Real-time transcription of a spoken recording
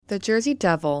The Jersey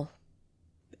Devil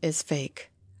is fake.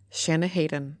 Shanna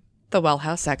Hayden, The Well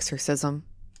House Exorcism.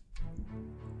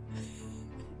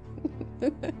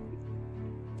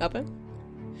 Nothing?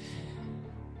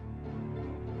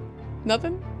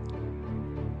 Nothing?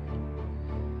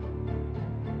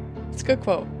 It's a good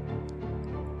quote.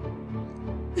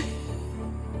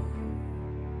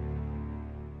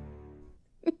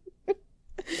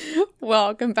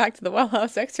 Welcome back to The Well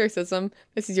House Exorcism.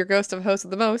 This is your ghost of host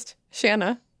of the most,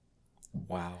 Shanna.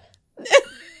 Wow.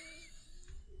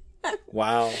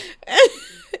 Wow.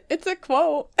 It's a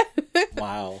quote.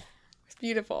 Wow. It's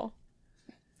beautiful.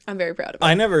 I'm very proud of it.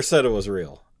 I never said it was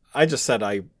real. I just said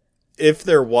if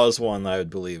there was one I would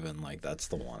believe in, like, that's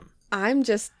the one. I'm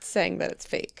just saying that it's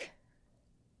fake.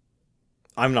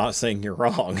 I'm not saying you're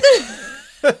wrong.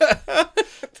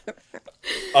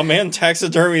 A man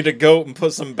taxidermied a goat and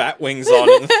put some bat wings on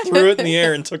it and threw it in the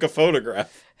air and took a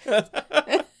photograph.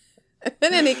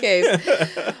 In any case,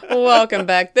 welcome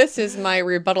back. This is my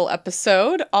rebuttal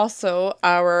episode, also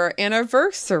our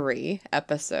anniversary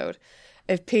episode.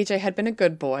 If PJ had been a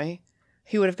good boy,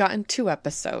 he would have gotten 2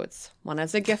 episodes. One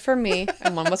as a gift for me,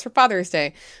 and one was for Father's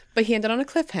Day. But he ended on a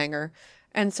cliffhanger,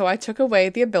 and so I took away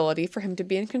the ability for him to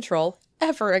be in control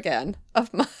ever again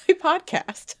of my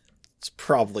podcast. It's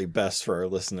probably best for our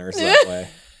listeners that way.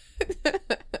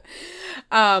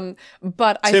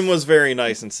 But Tim was very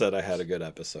nice and said I had a good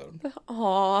episode.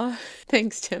 Aw,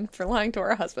 thanks, Tim, for lying to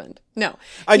our husband. No.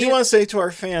 I do want to say to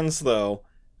our fans, though,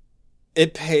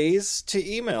 it pays to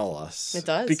email us. It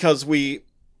does. Because we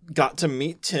got to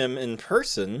meet Tim in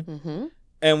person,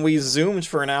 and we Zoomed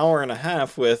for an hour and a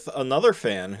half with another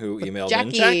fan who emailed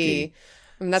in, Jackie.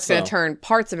 And that's going to turn,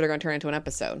 parts of it are going to turn into an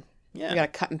episode. Yeah. We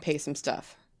got to cut and paste some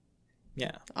stuff.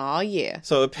 Yeah. Oh, yeah.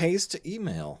 So it pays to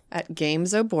email. At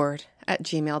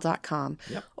gamesobored@gmail.com.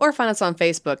 Yep. Or find us on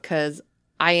Facebook, because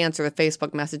I answer the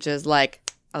Facebook messages like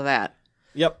that.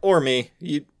 Yep, or me.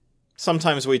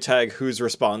 Sometimes we tag who's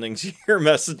responding to your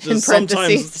messages. In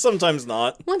parentheses. Sometimes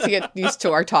not. Once you get used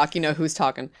to our talk, you know who's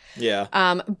talking. Yeah.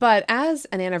 But as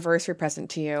an anniversary present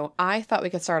to you, I thought we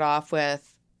could start off with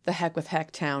the Heck with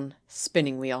Hecktown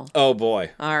spinning wheel. Oh,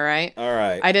 boy. All right.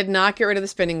 I did not get rid of the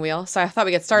spinning wheel, so I thought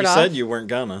we could start off. You said you weren't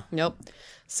gonna. Nope.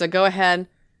 So go ahead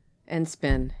and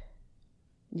spin.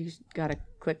 You gotta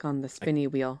click on the spinny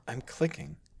wheel. I'm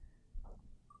clicking.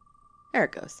 There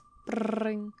it goes.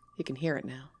 Brrring. You can hear it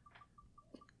now.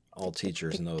 All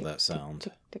teachers know that sound.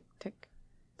 Tick, tick, tick.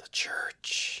 The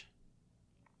church.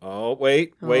 Oh,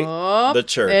 wait. Oh, the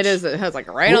church. It is. It was like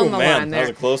right on the line there. That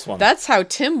was a close one. That's how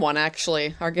Tim won,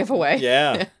 actually, our giveaway.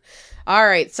 Yeah. All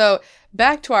right. So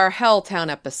back to our Helltown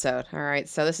episode. All right.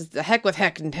 So this is the Heck with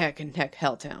Heck and Heck and Heck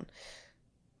Helltown.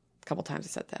 A couple times I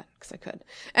said that because I could.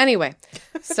 Anyway,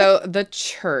 so the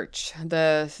church,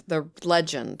 the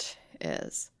legend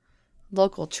is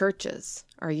local churches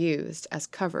are used as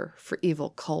cover for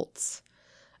evil cults.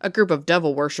 A group of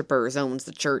devil worshippers owns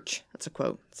the church. That's a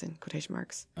quote. It's in quotation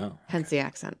marks. Oh, okay. Hence the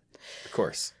accent. Of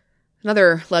course.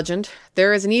 Another legend.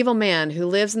 There is an evil man who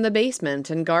lives in the basement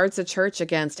and guards the church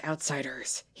against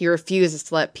outsiders. He refuses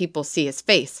to let people see his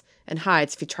face and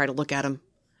hides if you try to look at him.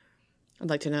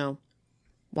 I'd like to know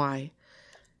why.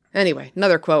 Anyway,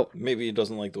 another quote. Maybe he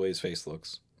doesn't like the way his face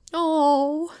looks.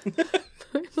 Oh,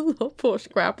 a little poor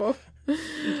scrapper.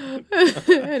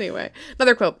 Anyway,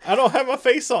 another quote. I don't have my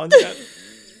face on yet.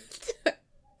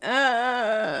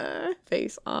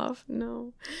 Face off.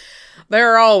 No.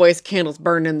 There are always candles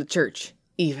burning in the church,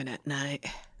 even at night.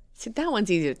 See, that one's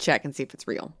easy to check and see if it's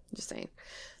real. Just saying.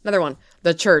 Another one.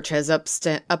 The church has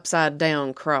upside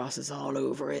down crosses all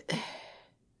over it.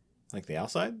 Like the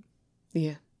outside?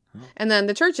 Yeah. Oh. And then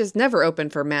the church is never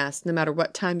open for mass, no matter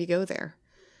what time you go there.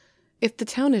 If the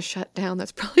town is shut down,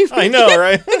 that's probably... I know,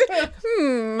 right?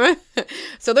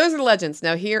 So those are the legends.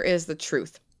 Now here is the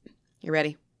truth. You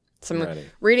ready? So I'm ready.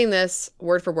 Reading this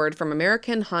word for word from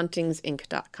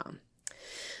AmericanHauntingsInc.com.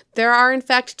 There are, in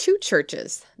fact, 2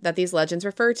 churches that these legends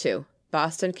refer to,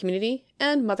 Boston Community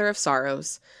and Mother of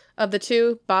Sorrows. Of the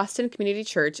 2, Boston Community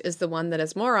Church is the one that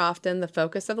is more often the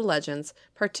focus of the legends,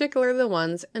 particularly the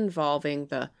ones involving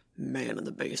the man in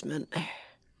the basement.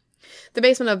 The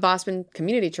basement of Boston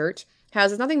Community Church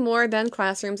houses nothing more than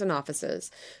classrooms and offices.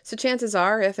 So chances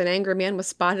are, if an angry man was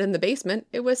spotted in the basement,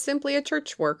 it was simply a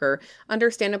church worker,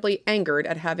 understandably angered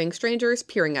at having strangers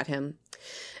peering at him.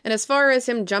 And as far as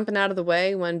him jumping out of the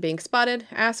way when being spotted,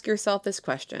 ask yourself this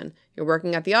question. You're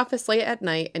working at the office late at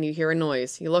night and you hear a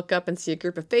noise. You look up and see a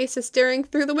group of faces staring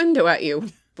through the window at you.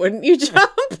 Wouldn't you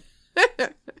jump?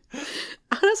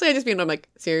 Honestly, I just mean, I'm like,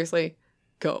 seriously?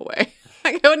 Go away.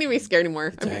 I wouldn't even be scared anymore.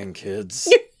 Dang kids.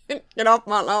 Get off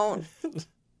my lawn.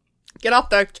 Get off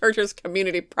the church's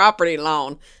community property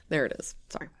lawn. There it is.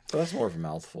 Sorry. But that's more of a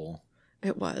mouthful.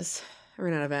 It was. I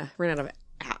ran out of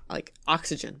like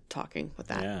oxygen talking with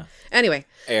that. Yeah. Anyway.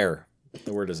 Air.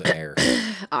 The word is air.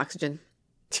 Oxygen.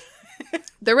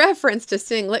 The reference to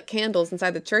seeing lit candles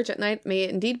inside the church at night may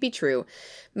indeed be true.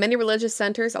 Many religious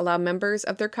centers allow members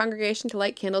of their congregation to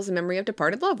light candles in memory of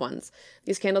departed loved ones.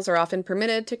 These candles are often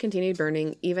permitted to continue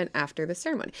burning even after the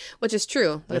ceremony, which is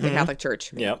true. Look at the Catholic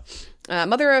Church. Yep.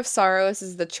 Mother of Sorrows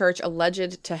is the church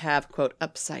alleged to have, quote,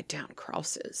 upside-down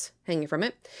crosses hanging from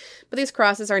it. But these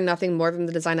crosses are nothing more than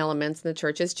the design elements in the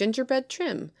church's gingerbread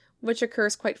trim, which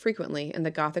occurs quite frequently in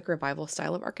the Gothic Revival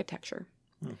style of architecture.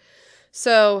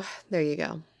 So, there you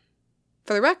go.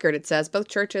 For the record, it says both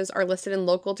churches are listed in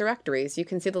local directories. You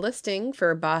can see the listing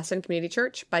for Boston Community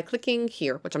Church by clicking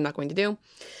here, which I'm not going to do.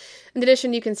 In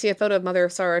addition, you can see a photo of Mother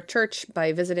of Sorrow Church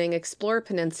by visiting Explore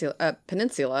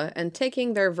Peninsula and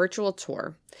taking their virtual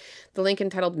tour. The link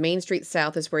entitled Main Street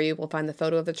South is where you will find the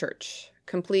photo of the church,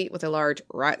 complete with a large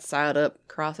right side up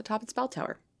cross atop its bell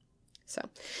tower. So,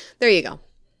 there you go.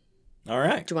 All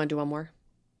right. Do you want to do one more?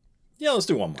 Yeah, let's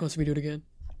do one more. Let's do it again.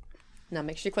 Now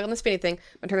make sure you click on the spinny thing. I'm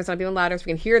going to turn this on even louder so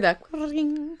we can hear the...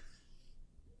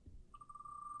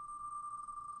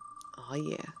 Oh,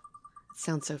 yeah. It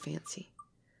sounds so fancy.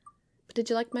 But did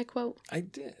you like my quote? I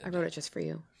did. I wrote it just for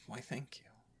you. Why, thank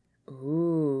you.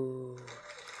 Ooh.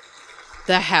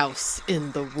 The house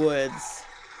in the woods.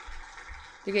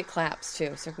 You get claps,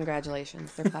 too, so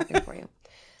congratulations. They're clapping for you.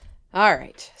 All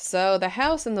right. So the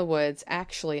house in the woods,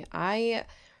 actually,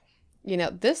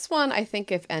 this one, I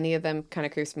think if any of them kind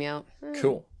of creeps me out.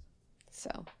 Cool.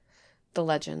 So, the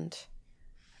legend.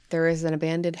 There is an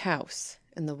abandoned house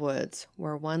in the woods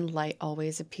where one light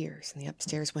always appears in the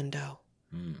upstairs window.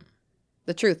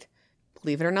 The truth.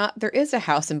 Believe it or not, there is a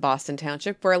house in Boston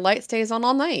Township where a light stays on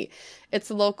all night. It's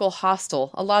the local hostel,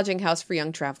 a lodging house for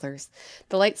young travelers.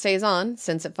 The light stays on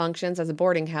since it functions as a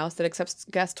boarding house that accepts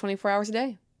guests 24 hours a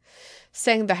day.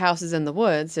 Saying the house is in the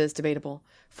woods is debatable,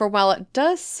 for while it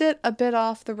does sit a bit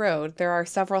off the road, there are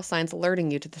several signs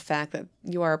alerting you to the fact that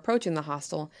you are approaching the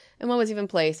hostel, and one was even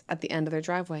placed at the end of their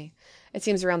driveway. It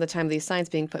seems around the time of these signs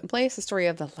being put in place, the story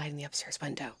of the light in the upstairs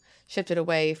window shifted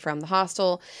away from the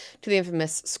hostel to the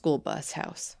infamous school bus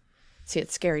house. See,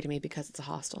 it's scary to me because it's a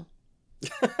hostel.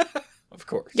 Of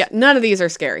course. Yeah, none of these are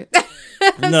scary.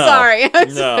 No, sorry, I'm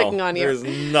just picking on you.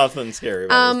 There's nothing scary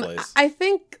about this place. I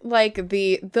think like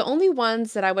the only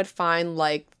ones that I would find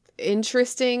like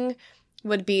interesting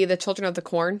would be the Children of the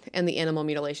Corn and the animal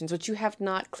mutilations, which you have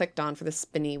not clicked on for the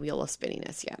spinny wheel of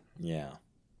spinniness yet. Yeah.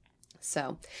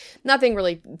 So, nothing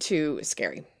really too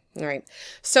scary. All right.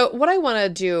 So, what I want to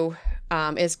do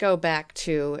is go back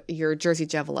to your Jersey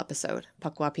Devil episode,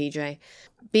 Puckwa PJ,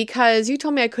 because you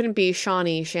told me I couldn't be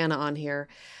Shawnee Shanna on here.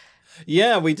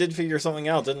 Yeah, we did figure something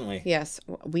out, didn't we? Yes,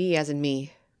 we as in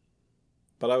me.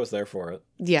 But I was there for it.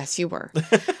 Yes, you were.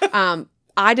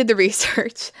 I did the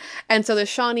research, and so the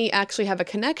Shawnee actually have a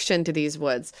connection to these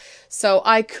woods. So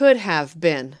I could have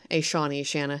been a Shawnee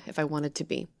Shanna if I wanted to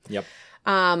be. Yep.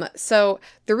 So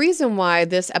the reason why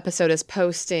this episode is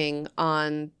posting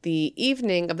on the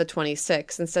evening of the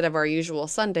 26th instead of our usual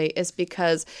Sunday is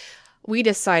because we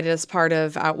decided as part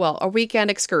of, a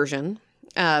weekend excursion,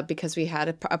 because we had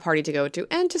a party to go to,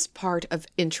 and just part of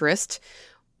interest,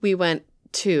 we went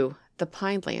to the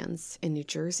Pinelands in New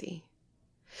Jersey.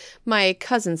 My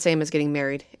cousin Sam is getting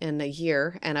married in a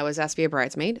year, and I was asked to be a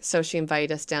bridesmaid, so she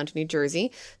invited us down to New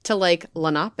Jersey to Lake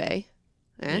Lenape.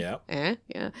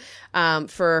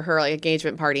 For her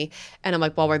engagement party. And I'm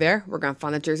like, while we're there, we're going to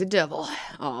find the Jersey Devil.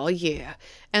 Oh, yeah.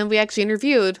 And we actually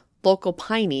interviewed local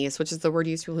pineys, which is the word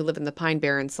used for people who live in the Pine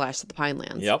Barrens / the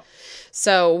Pinelands. Yep.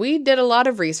 So we did a lot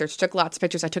of research, took lots of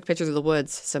pictures. I took pictures of the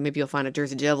woods, so maybe you'll find a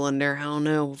Jersey Devil in there. I don't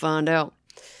know. We'll find out.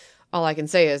 All I can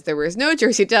say is there was no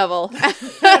Jersey Devil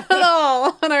at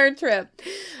all on our trip.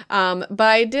 But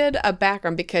I did a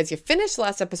background because you finished the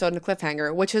last episode in a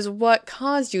cliffhanger, which is what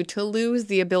caused you to lose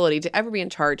the ability to ever be in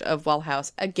charge of Well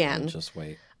House again. Just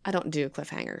wait. I don't do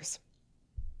cliffhangers.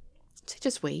 So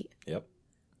just wait. Yep.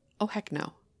 Oh, heck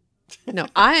no. No,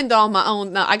 I end on my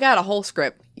own. No, I got a whole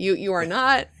script. You are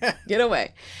not. Get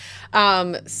away.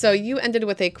 So you ended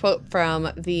with a quote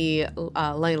from the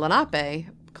Lenny Lenape,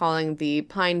 calling the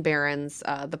Pine Barrens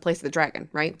the place of the dragon,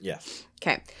 right? Yes.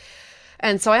 Okay.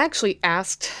 And so I actually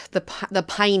asked the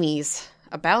Pineys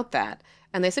about that.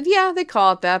 And they said, yeah, they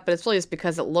call it that, but it's really just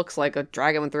because it looks like a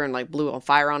dragon went through and blew a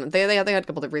fire on it. They had a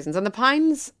couple of reasons. And the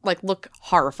pines look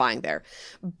horrifying there.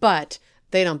 But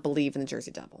they don't believe in the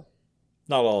Jersey Devil.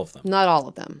 Not all of them. Not all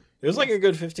of them. It was a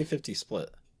good 50-50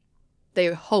 split. They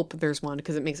hope there's one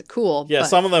because it makes it cool. Yeah, but...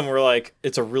 some of them were like,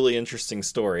 it's a really interesting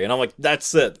story. And I'm like,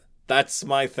 that's it. That's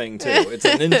my thing, too. It's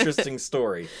an interesting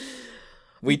story.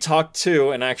 We talked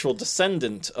to an actual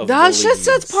descendant of that's the leads.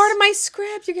 That's part of my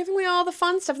script. You're giving me all the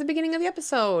fun stuff at the beginning of the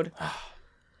episode.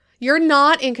 You're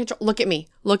not in control. Look at me.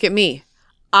 Look at me.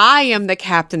 I am the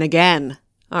captain again.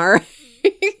 All right.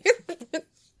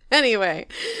 Anyway,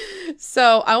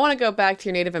 so I want to go back to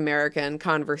your Native American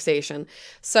conversation.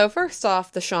 So first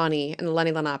off, the Shawnee and the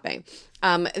Lenni Lenape.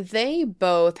 They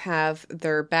both have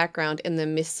their background in the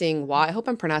missing wa. I hope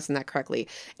I'm pronouncing that correctly.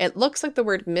 It looks like the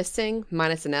word missing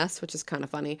minus an S, which is kind of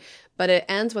funny, but it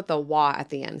ends with a wa at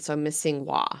the end. So missing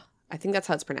wa. I think that's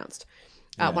how it's pronounced.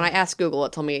 When I asked Google,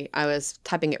 it told me I was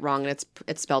typing it wrong, and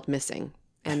it's spelled missing,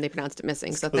 and they pronounced it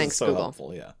missing. So thanks, so Google.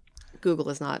 Helpful, yeah. Google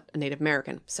is not a Native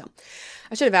American. So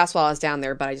I should have asked while I was down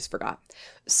there, but I just forgot.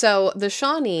 So the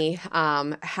Shawnee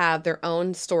have their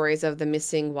own stories of the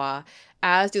missing wa,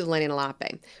 as do the Lenni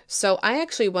Lenape. So I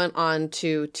actually went on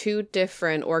to 2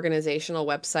 different organizational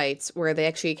websites where they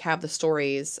actually have the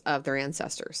stories of their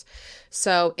ancestors.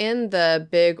 So in the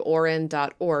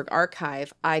bigorin.org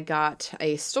archive, I got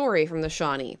a story from the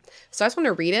Shawnee. So I just want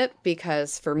to read it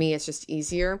because for me it's just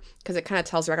easier because it kind of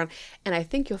tells the background. And I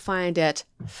think you'll find it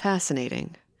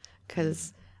fascinating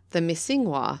because the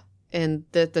Missingwa in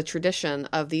the tradition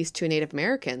of these 2 Native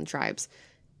American tribes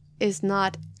is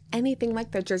not anything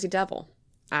like the Jersey Devil.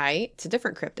 It's a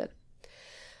different cryptid.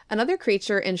 Another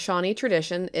creature in Shawnee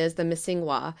tradition is the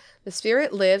Missingwa. The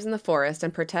spirit lives in the forest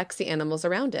and protects the animals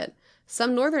around it.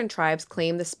 Some northern tribes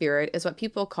claim the spirit is what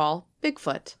people call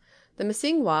Bigfoot. The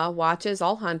Missingwa watches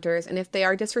all hunters, and if they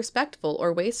are disrespectful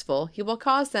or wasteful, he will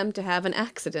cause them to have an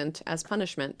accident as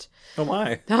punishment. Oh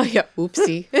my. Oh yeah,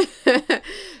 oopsie.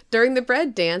 During the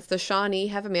bread dance, the Shawnee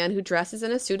have a man who dresses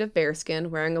in a suit of bearskin,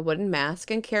 wearing a wooden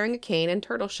mask, and carrying a cane and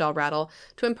turtle shell rattle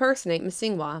to impersonate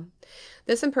Missingwa.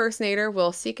 This impersonator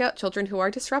will seek out children who are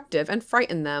disruptive and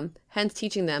frighten them, hence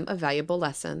teaching them a valuable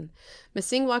lesson.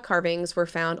 Missingwa carvings were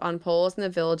found on poles in the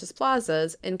village's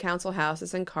plazas, in council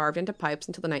houses, and carved into pipes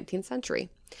until the 19th century.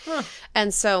 Huh.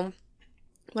 And so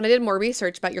when I did more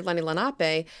research about your Lenni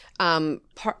Lenape,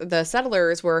 the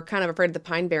settlers were kind of afraid of the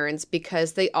Pine Barrens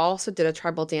because they also did a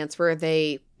tribal dance where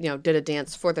they, did a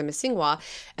dance for the Missingwa,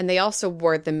 and they also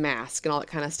wore the mask and all that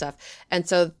kind of stuff. And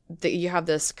so you have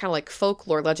this kind of like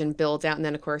folklore legend built out, and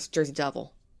then of course Jersey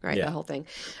Devil, right? Yeah. The whole thing.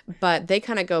 But they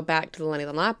kind of go back to the Lenni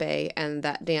Lenape and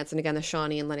that dance. And again, the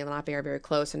Shawnee and Lenni Lenape are very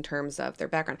close in terms of their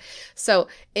background. So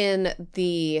in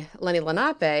the Lenni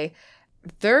Lenape,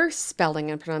 their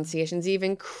spelling and pronunciation is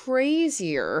even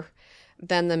crazier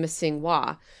than the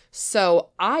Missingwa. So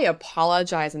I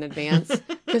apologize in advance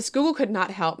because Google could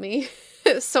not help me.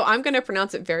 So I'm going to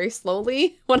pronounce it very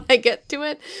slowly when I get to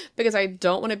it because I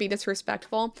don't want to be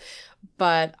disrespectful.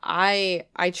 But I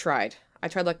tried. I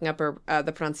tried looking up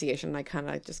the pronunciation and I kind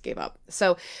of just gave up.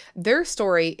 So their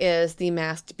story is the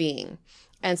masked being.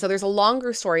 And so there's a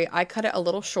longer story. I cut it a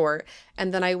little short,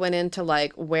 and then I went into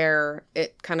like where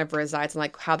it kind of resides and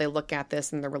like how they look at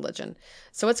this in the religion.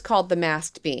 So it's called the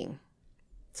masked being.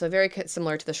 So very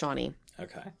similar to the Shawnee.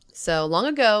 Okay. So long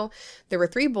ago, there were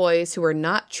 3 boys who were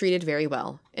not treated very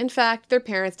well. In fact, their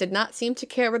parents did not seem to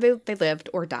care where they lived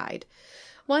or died.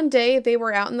 One day, they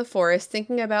were out in the forest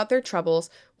thinking about their troubles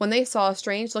when they saw a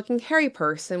strange-looking hairy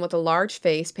person with a large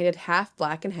face painted half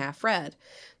black and half red.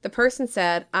 The person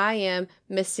said, "I am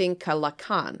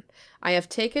Missingkalakan. I have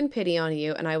taken pity on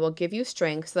you, and I will give you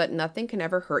strength so that nothing can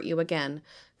ever hurt you again.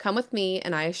 Come with me,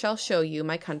 and I shall show you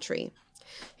my country."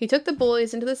 He took the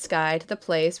boys into the sky to the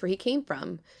place where he came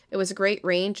from. It was a great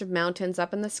range of mountains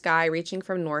up in the sky reaching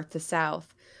from north to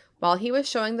south. While he was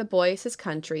showing the boys his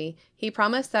country, he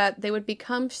promised that they would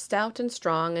become stout and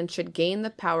strong and should gain the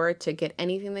power to get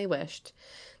anything they wished.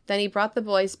 Then he brought the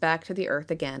boys back to the earth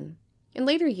again. In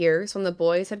later years, when the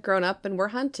boys had grown up and were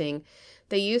hunting,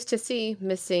 they used to see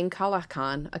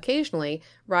Missingkalakan occasionally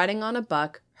riding on a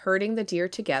buck, herding the deer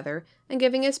together, and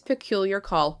giving his peculiar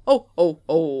call, "Oh, oh,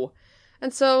 oh."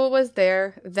 And so it was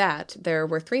there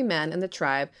were 3 men in the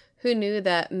tribe who knew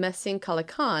that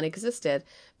Missingkalakan existed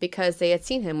because they had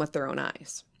seen him with their own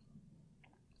eyes.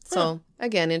 So,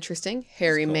 again, interesting.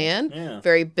 Hairy cool. Man, yeah.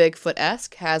 Very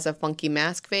Bigfoot-esque, has a funky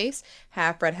mask face,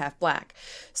 half red, half black.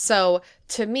 So,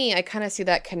 to me, I kind of see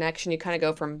that connection. You kind of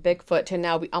go from Bigfoot to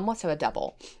now we almost have a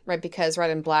devil, right? Because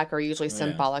red and black are usually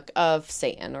symbolic of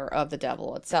Satan or of the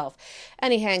devil itself.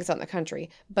 And he hangs out in the country.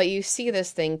 But you see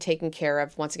this thing taking care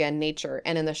of, once again, nature.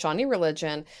 And in the Shawnee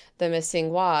religion, the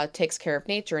Missingwa takes care of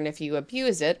nature. And if you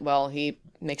abuse it, well, he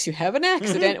makes you have an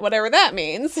accident, whatever that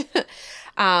means.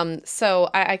 So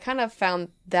I kind of found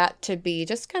that to be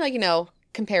just kind of,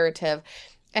 comparative.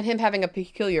 And him having a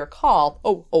peculiar call,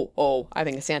 oh, oh, oh, I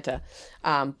think it's Santa.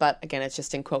 But again, it's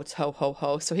just in quotes, ho, ho,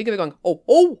 ho. So he could be going, oh,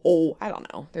 oh, oh. I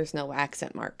don't know. There's no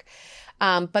accent mark.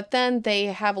 But then they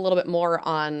have a little bit more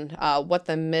on what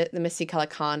the Missing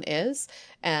Calican is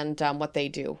and what they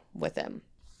do with him.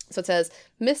 So it says,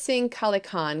 Missing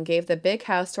Calican gave the big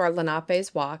house to our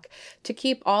Lenapes walk to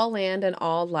keep all land and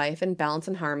all life in balance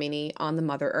and harmony on the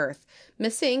Mother Earth.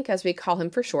 Missing, as we call him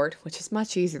for short, which is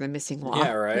much easier than Missing Walk.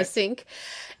 Yeah, right. Missing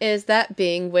is that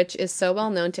being which is so well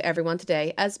known to everyone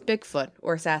today as Bigfoot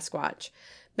or Sasquatch.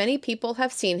 Many people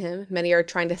have seen him, many are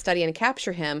trying to study and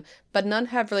capture him, but none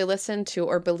have really listened to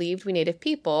or believed we native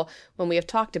people when we have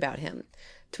talked about him.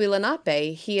 To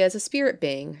Lenape, he is a spirit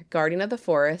being, guardian of the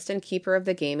forest and keeper of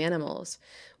the game animals.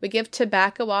 We give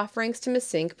tobacco offerings to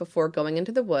Missink before going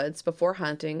into the woods, before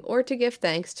hunting, or to give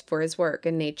thanks for his work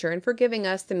in nature and for giving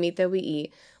us the meat that we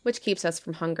eat, which keeps us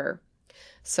from hunger.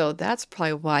 So that's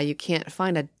probably why you can't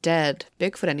find a dead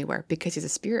Bigfoot anywhere, because he's a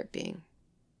spirit being.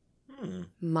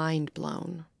 Mind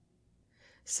blown.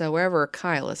 So wherever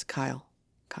Kyle is, Kyle,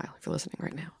 if you're listening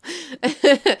right now,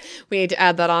 we need to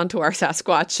add that on to our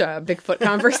Sasquatch Bigfoot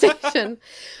conversation.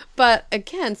 But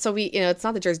again, so it's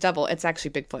not the Jersey Devil, it's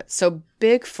actually Bigfoot. So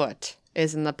Bigfoot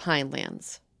is in the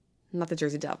Pinelands, not the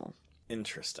Jersey Devil.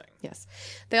 Interesting. Yes.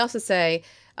 They also say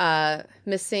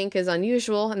Missink is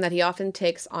unusual in that he often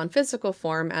takes on physical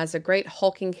form as a great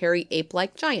hulking, hairy,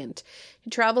 ape-like giant. He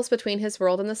travels between his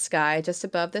world and the sky, just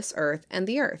above this earth and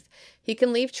the earth. He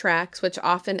can leave tracks, which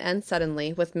often end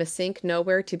suddenly, with Missink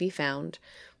nowhere to be found.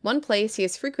 One place he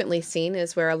is frequently seen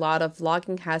is where a lot of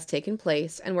logging has taken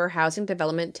place and where housing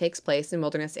development takes place in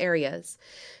wilderness areas.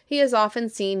 He is often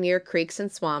seen near creeks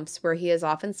and swamps, where he is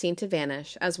often seen to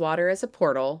vanish, as water is a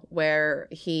portal where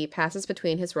he passes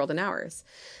between his world and ours.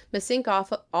 Missink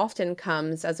often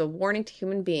comes as a warning to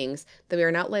human beings that we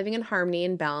are not living in harmony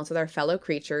and balance with our fellow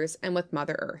creatures and with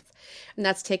Mother Earth. And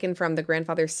that's taken from the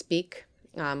Grandfather's Speak,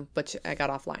 which I got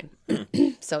offline.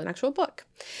 So an actual book.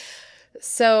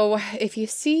 So if you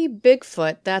see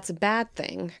Bigfoot, that's a bad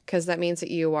thing, because that means that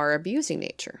you are abusing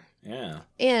nature. Yeah.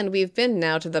 And we've been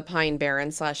now to the Pine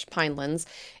Barrens / Pinelands,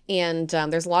 and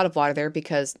there's a lot of water there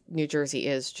because New Jersey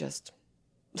is just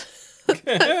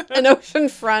an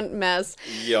oceanfront mess.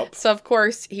 Yep. So, of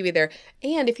course, he'd be there.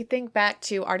 And if you think back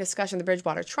to our discussion of the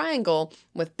Bridgewater Triangle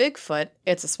with Bigfoot,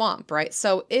 it's a swamp, right?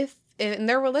 So if in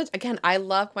their religion, again, I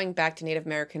love going back to Native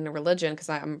American religion because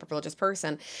I'm a religious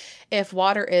person. If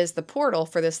water is the portal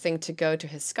for this thing to go to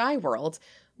his sky world,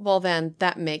 well, then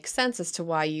that makes sense as to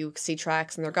why you see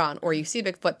tracks and they're gone. Or you see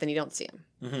Bigfoot, then you don't see him.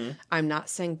 Mm-hmm. I'm not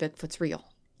saying Bigfoot's real.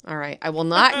 All right. I will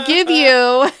not give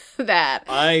you that.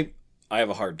 I have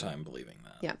a hard time believing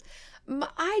that. Yeah.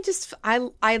 I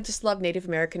just love Native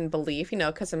American belief,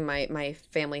 because of my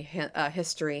family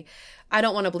history. I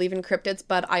don't want to believe in cryptids,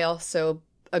 but I also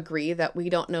agree that we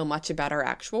don't know much about our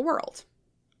actual world.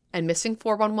 And Missing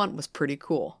 411 was pretty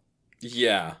cool.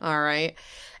 Yeah. All right.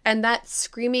 And that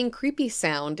screaming, creepy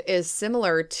sound is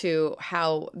similar to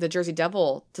how the Jersey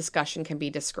Devil discussion can be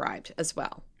described as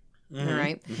well. Mm-hmm. All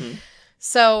right. Mm-hmm.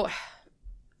 So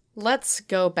let's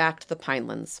go back to the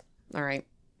Pinelands. All right.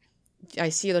 I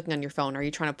see you looking on your phone. Are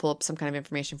you trying to pull up some kind of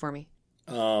information for me?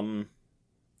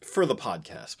 For the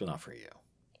podcast, but not for you.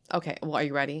 Okay. Well, are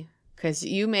you ready? Because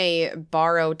you may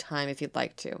borrow time if you'd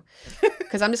like to.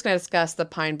 Because I'm just going to discuss the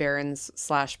Pine Barrens /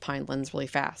 Pinelands really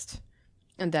fast.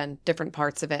 And then different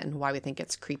parts of it and why we think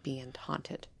it's creepy and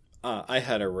haunted. I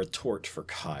had a retort for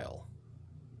Kyle.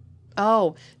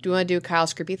 Oh, do you want to do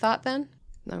Kyle's creepy thought then?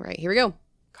 All right, here we go.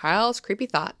 Kyle's creepy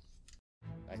thought.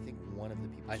 I think one of the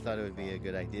people. I thought it would be a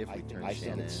good idea if we turned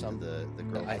Shannon into the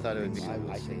girl. I thought it would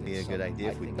be a good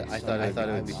idea if we. I thought it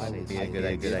would be a good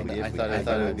idea. I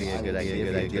thought it would be a good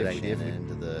idea if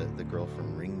into the girl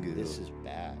from Ringu. This is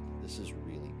bad. This is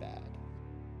really bad.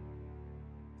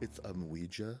 It's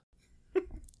Ouija.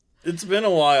 It's been a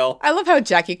while. I love how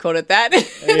Jackie quoted that.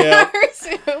 Yep.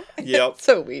 Yep. It's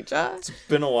a Ouija. It's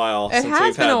been a while since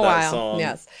we've had that song.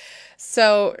 Yes.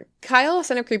 So Kyle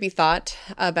sent a creepy thought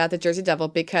about the Jersey Devil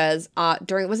because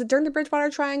during the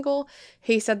Bridgewater Triangle,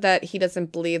 he said that he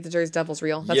doesn't believe the Jersey Devil's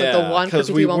real. That's like the one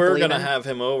because we were going to have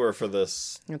him over for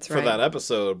this for that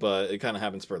episode, but it kind of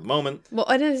happened spur of the moment. Well,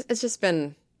 it's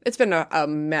been a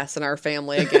mess in our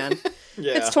family again.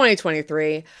 Yeah. It's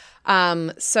 2023.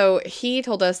 So he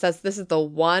told us that this is the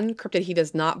one cryptid he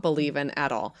does not believe in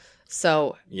at all.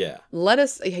 So yeah,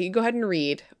 you go ahead and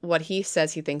read what he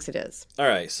says he thinks it is. All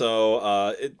right.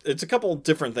 So it's a couple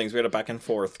different things. We had a back and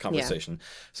forth conversation. Yeah.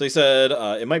 So he said,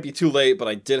 it might be too late, but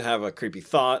I did have a creepy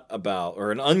thought an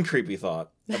uncreepy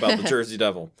thought about the Jersey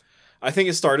Devil. I think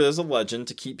it started as a legend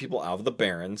to keep people out of the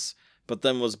Barrens, but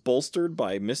then was bolstered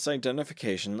by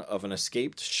misidentification of an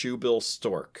escaped shoebill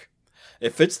stork.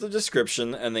 It fits the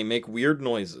description, and they make weird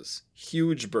noises.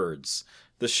 Huge birds.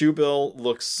 The shoebill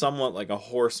looks somewhat like a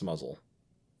horse muzzle.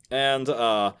 And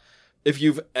if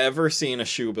you've ever seen a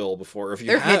shoebill before,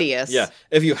 they're hideous. Yeah,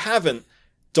 if you haven't,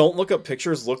 don't look up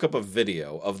pictures, look up a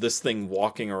video of this thing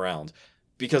walking around.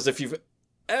 Because if you've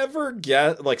ever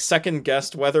second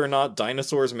guessed whether or not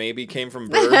dinosaurs maybe came from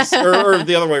birds, or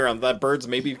the other way around, that birds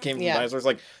maybe came from dinosaurs,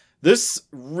 like, this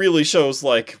really shows,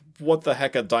 like, what the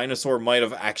heck a dinosaur might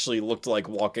have actually looked like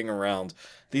walking around.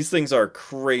 These things are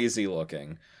crazy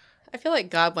looking. I feel like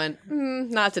God went,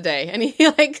 not today. And he,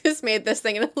 like, just made this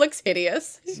thing, and it looks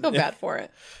hideous. I feel bad for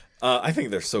it. I think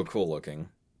they're so cool looking.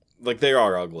 Like, they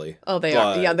are ugly. Oh, they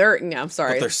are. Yeah, I'm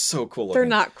sorry. But they're so cool looking. They're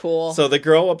not cool. So they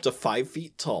grow up to 5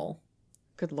 feet tall.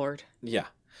 Good Lord. Yeah.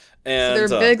 And so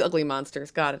they're big, ugly monsters.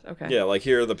 Got it. Okay. Yeah, like,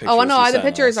 here are the pictures. Oh, no, the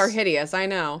pictures are hideous. I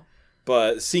know.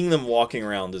 But seeing them walking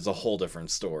around is a whole different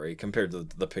story compared to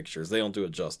the pictures. They don't do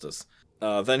it justice.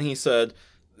 Then he said,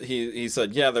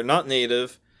 yeah, they're not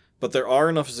native, but there are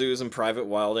enough zoos and private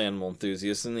wild animal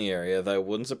enthusiasts in the area that it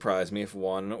wouldn't surprise me if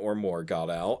one or more got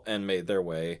out and made their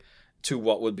way to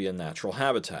what would be a natural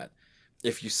habitat.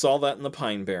 If you saw that in the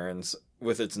Pine Barrens,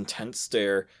 with its intense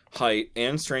stare, height,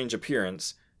 and strange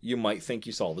appearance, you might think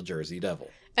you saw the Jersey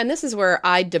Devil. And this is where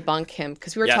I debunk him,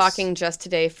 because we were talking just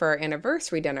today for our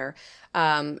anniversary dinner.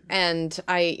 And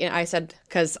I said,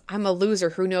 because I'm a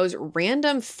loser who knows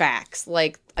random facts.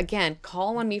 Like, again,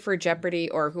 call on me for Jeopardy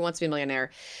or Who Wants to Be a Millionaire.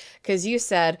 Because you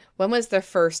said, when was the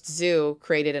first zoo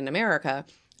created in America?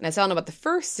 And I said, I don't know about the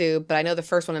first zoo, but I know the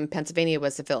first one in Pennsylvania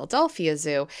was the Philadelphia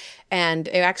Zoo. And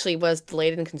it actually was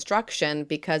delayed in construction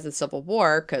because of the Civil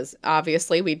War, because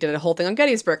obviously we did a whole thing on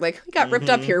Gettysburg. Like, we got ripped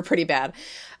up here pretty bad.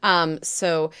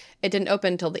 So it didn't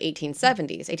open until the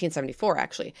 1870s, 1874,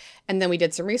 actually. And then we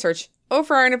did some research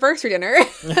over our anniversary dinner.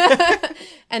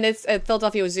 And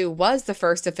Philadelphia Zoo was the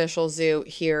first official zoo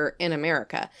here in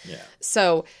America. Yeah.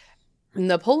 So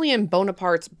Napoleon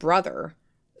Bonaparte's brother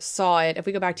saw it, if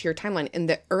we go back to your timeline, in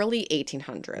the early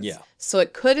 1800s. Yeah. So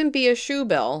it couldn't be a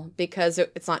shoebill because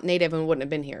it's not native and wouldn't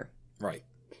have been here. Right.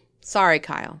 Sorry,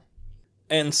 Kyle.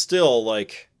 And still,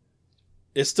 like,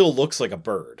 it still looks like a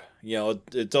bird. You know,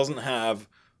 it doesn't have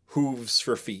hooves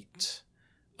for feet.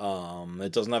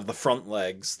 It doesn't have the front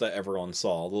legs that everyone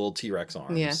saw, the little T-Rex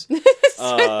arms.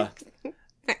 Yeah.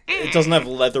 It doesn't have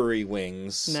leathery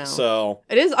wings. No. So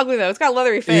it is ugly, though. It's got a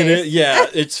leathery face. Yeah,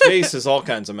 its face is all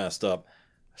kinds of messed up.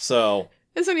 So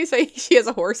it's when you say she has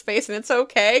a horse face and it's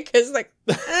okay, because, like,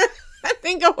 I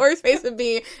think a horse face would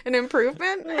be an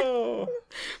improvement. Oh.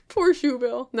 Poor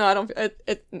Shoebill. No, I don't.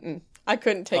 I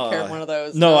couldn't take care of one of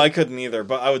those. No, I couldn't either,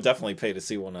 but I would definitely pay to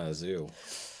see one at a zoo.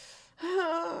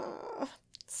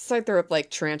 It's like they're like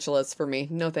tarantulas for me.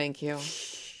 No, thank you.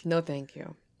 No, thank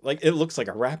you. Like, it looks like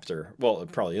a raptor. Well,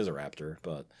 it probably is a raptor,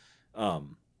 but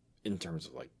in terms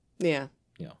of, like, yeah,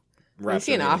 you know, you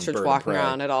see an ostrich walking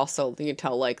around, it also, you can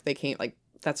tell, like, they can't, like,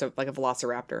 that's like a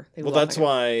velociraptor. Well, that's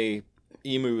why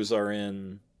emus are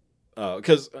in,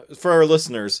 because for our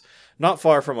listeners, not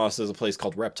far from us is a place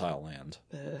called Reptile Land.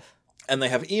 Ugh. And they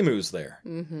have emus there.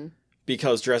 Mm-hmm.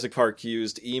 Because Jurassic Park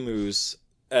used emus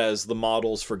as the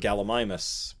models for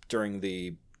Gallimimus during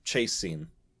the chase scene.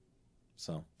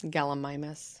 So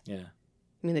Gallimimus. Yeah.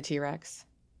 I mean the T-Rex.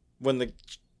 When the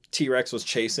T-Rex was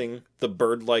chasing the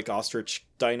bird-like ostrich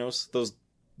dinos, those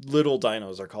little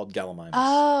dinos are called Gallimimus.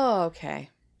 Oh, okay.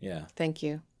 Yeah. Thank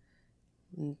you.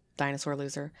 Dinosaur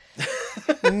loser.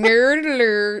 Nerd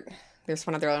alert. There's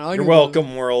fun out there. You're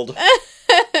welcome, world.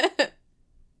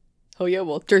 Oh, yeah,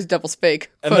 well, Jersey Devil's fake.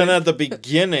 And then at the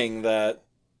beginning that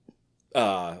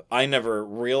I never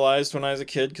realized when I was a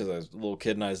kid, because I was a little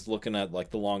kid and I was looking at,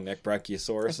 like, the long neck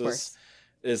brachiosauruses,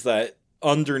 is that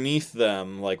underneath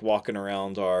them, like, walking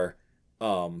around are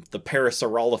the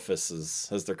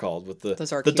Parasaurolophuses, as they're called, with the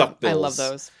duckbills. I love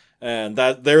those. And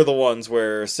they're the ones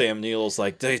where Sam Neill's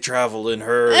like, they travel in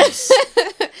herds.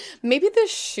 Maybe the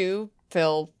shoe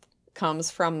fill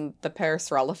comes from the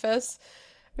Parasaurolophus.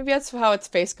 Maybe that's how its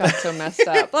face got so messed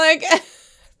up. Like,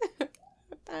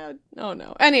 oh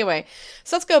no. Anyway,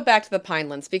 so let's go back to the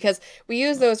Pinelands, because we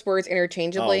use those words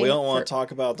interchangeably. Oh, we don't want to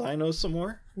talk about dinos some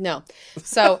more? No.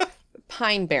 So,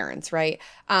 Pine Barrens, right?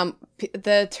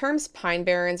 The terms Pine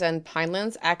Barrens and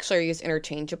Pinelands actually are used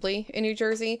interchangeably in New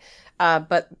Jersey,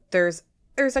 but there's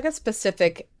like a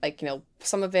specific, like, you know,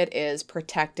 some of it is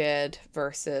protected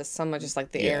versus some are just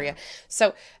like the area.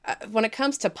 So when it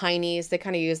comes to Pineys, they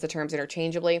kind of use the terms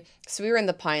interchangeably. So we were in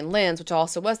the Pinelands, which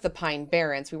also was the Pine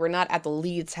Barrens. We were not at the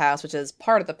Leeds house, which is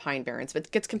part of the Pine Barrens, but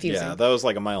it gets confusing. Yeah, that was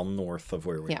like a mile north of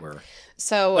where we were.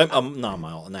 So not a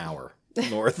mile, an hour.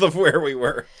 north of where we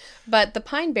were. But the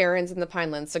Pine Barrens and the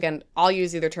Pinelands, again, I'll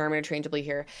use either term interchangeably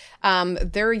here,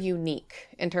 they're unique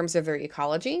in terms of their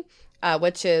ecology,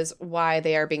 which is why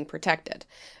they are being protected.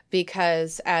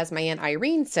 Because as my Aunt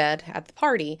Irene said at the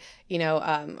party,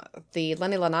 the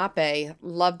Lenni Lenape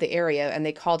loved the area and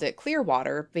they called it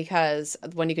Clearwater because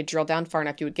when you could drill down far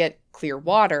enough, you would get clear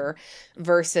water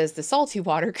versus the salty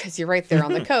water because you're right there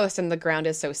on the coast and the ground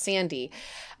is so sandy.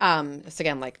 So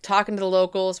again, like talking to the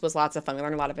locals was lots of fun. We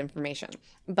learned a lot of information.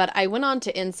 But I went on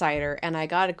to Insider and I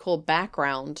got a cool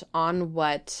background on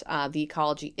what the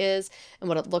ecology is and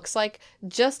what it looks like,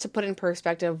 just to put in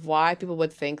perspective why people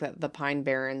would think that the Pine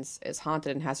Barrens is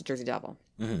haunted and has a Jersey Devil.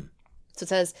 Mm-hmm. So it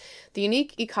says, the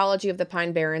unique ecology of the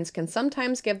Pine Barrens can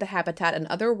sometimes give the habitat an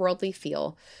otherworldly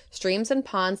feel. Streams and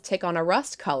ponds take on a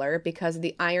rust color because of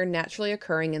the iron naturally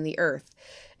occurring in the earth.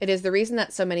 It is the reason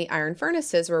that so many iron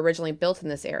furnaces were originally built in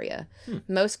this area.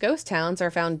 Most ghost towns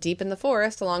are found deep in the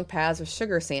forest along paths of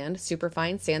sugar sand,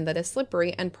 superfine sand that is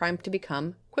slippery and primed to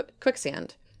become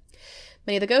quicksand.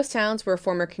 Many of the ghost towns were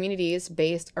former communities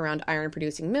based around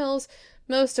iron-producing mills,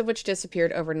 most of which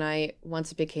disappeared overnight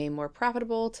once it became more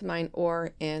profitable to mine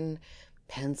ore in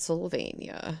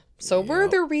Pennsylvania. So we're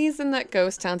the reason that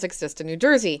ghost towns exist in New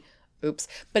Jersey. Oops.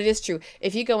 But it is true.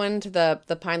 If you go into the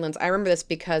Pinelands, I remember this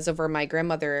because of where my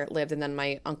grandmother lived and then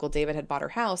my Uncle David had bought her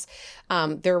house.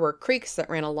 There were creeks that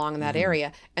ran along in that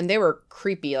area and they were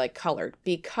creepy, like colored,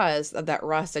 because of that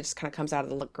rust that just kind of comes out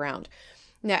of the ground.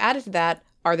 Now, added to that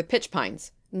are the pitch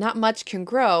pines. Not much can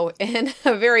grow in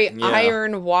a very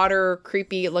iron, water,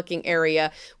 creepy looking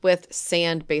area with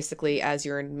sand basically as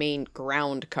your main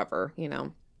ground cover,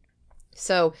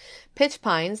 So, pitch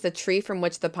pines, the tree from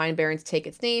which the Pine Barrens take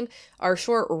its name, are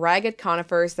short, ragged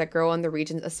conifers that grow on the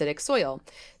region's acidic soil.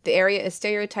 The area is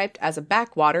stereotyped as a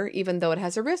backwater, even though it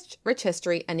has a rich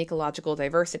history and ecological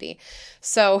diversity.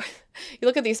 So, you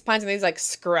look at these pines and these like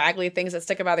scraggly things that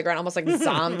stick up out of the ground, almost like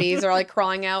zombies are like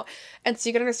crawling out. And so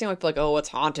you can understand why people are like, oh, it's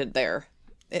haunted there.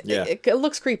 It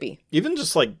looks creepy. Even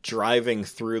just like driving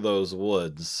through those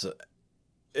woods,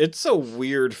 it's a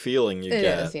weird feeling you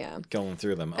get going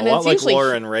through them. And a lot like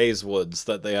Laura and Ray's woods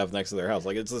that they have next to their house.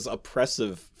 Like, it's this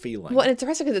oppressive feeling. Well, and it's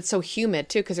oppressive because it's so humid,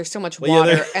 too, because there's so much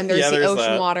water, and there's the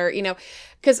ocean water,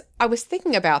 Because I was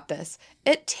thinking about this.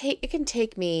 It can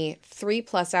take me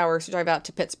 3+ hours to drive out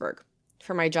to Pittsburgh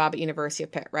for my job at University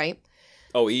of Pitt, right?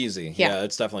 Oh, easy. Yeah,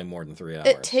 it's definitely more than 3 hours.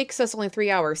 It takes us only 3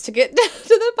 hours to get to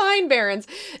the Pine Barrens.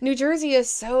 New Jersey is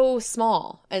so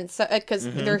small, and so because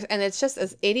and it's just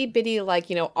this itty bitty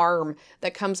arm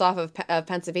that comes off of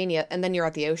Pennsylvania, and then you're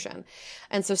at the ocean,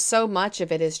 and so much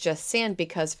of it is just sand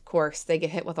because of course they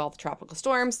get hit with all the tropical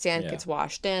storms. Sand gets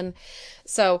washed in,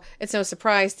 so it's no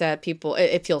surprise that people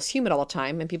it feels humid all the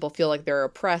time, and people feel like they're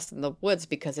oppressed in the woods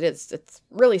because it's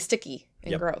really sticky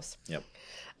and gross. Yep.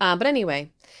 But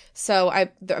anyway, so I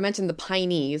mentioned the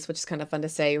Pineys, which is kind of fun to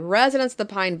say. Residents of the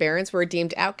Pine Barrens were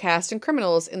deemed outcasts and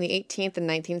criminals in the 18th and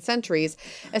 19th centuries,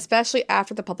 especially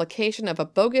after the publication of a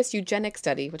bogus eugenic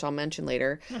study, which I'll mention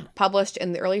later, published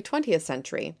in the early 20th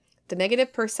century. The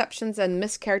negative perceptions and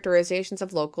mischaracterizations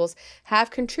of locals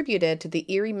have contributed to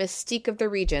the eerie mystique of the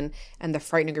region, and the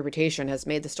frightening reputation has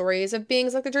made the stories of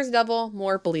beings like the Jersey Devil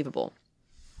more believable.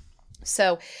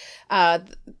 So,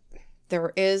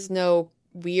 there is no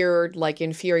weird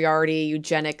inferiority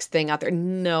eugenics thing out there.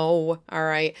 No. All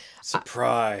right.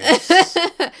 Surprise.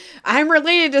 I'm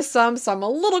related to some, so I'm a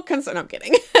little concerned. No, I'm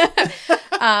kidding.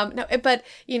 No, but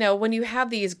when you have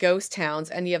these ghost towns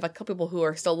and you have a couple people who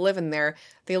are still living there,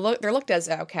 they're looked at as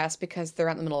outcasts because they're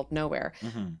out in the middle of nowhere.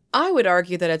 I would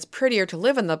argue that it's prettier to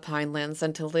live in the Pinelands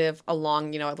than to live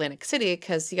along, Atlantic City,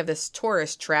 because you have this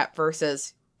tourist trap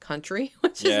versus country,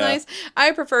 which is nice.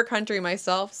 I prefer country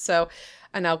myself, so.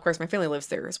 And now, of course, my family lives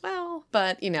there as well.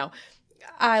 But,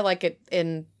 I like it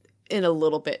in a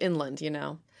little bit inland,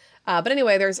 But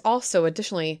anyway, there's also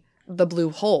additionally the Blue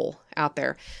Hole out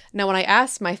there. Now, when I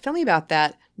asked my family about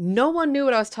that, no one knew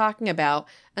what I was talking about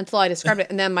until I described it.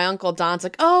 And then my Uncle Don's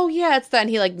like, oh, yeah, it's that. And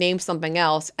he named something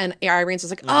else. And Irene's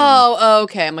was like, oh,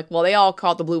 okay. I'm like, well, they all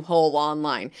call it the Blue Hole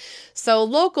online. So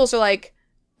locals are like,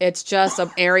 it's just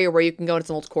an area where you can go. It's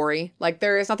an old quarry.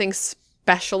 There is nothing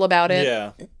special about it.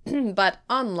 Yeah. But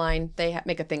online, they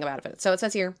make a thing about it. So it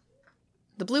says here,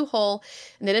 the Blue Hole,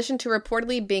 in addition to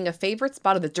reportedly being a favorite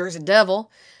spot of the Jersey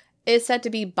Devil, is said to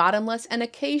be bottomless and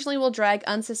occasionally will drag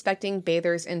unsuspecting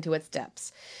bathers into its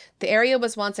depths. The area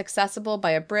was once accessible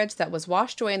by a bridge that was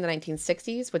washed away in the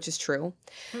 1960s, which is true.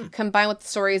 Combined with the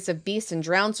stories of beasts and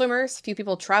drowned swimmers, few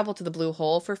people travel to the Blue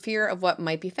Hole for fear of what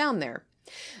might be found there.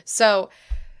 So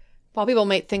While people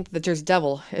might think the Jersey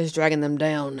Devil is dragging them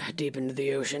down deep into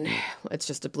the ocean, it's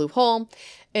just a blue hole.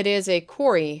 It is a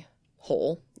quarry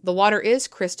hole. The water is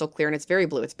crystal clear and it's very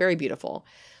blue. It's very beautiful.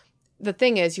 The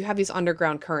thing is, you have these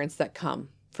underground currents that come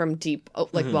from deep,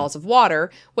 like wells of water,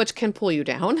 which can pull you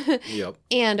down. Yep.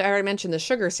 And I already mentioned the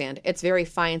sugar sand. It's very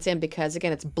fine sand because,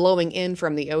 again, it's blowing in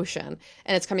from the ocean.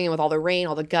 And it's coming in with all the rain,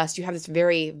 all the gusts. You have this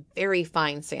very, very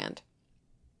fine sand.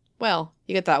 Well,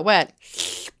 you get that wet,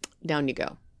 down you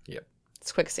go. Yep.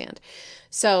 It's quicksand.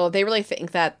 So they really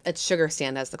think that it's sugar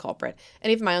sand as the culprit.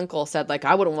 And even my uncle said, like,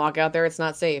 I wouldn't walk out there. It's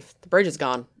not safe. The bridge is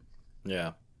gone.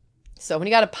 Yeah. So when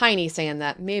you got a piney saying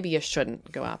that, maybe you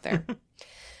shouldn't go out there.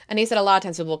 And he said a lot of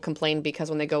times people complain because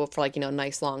when they go for, like,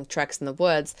 nice long treks in the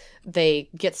woods, they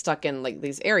get stuck in, like,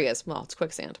 these areas. Well, it's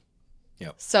quicksand.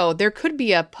 Yep. So there could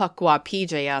be a Puckwa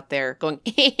PJ out there going,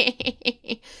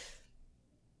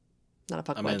 not a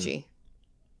Puckwa G.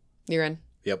 You're in?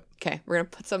 Yep. Okay, we're gonna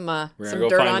put some go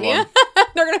dirt find on you. one.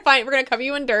 We're gonna cover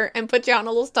you in dirt and put you out in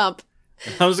a little stump.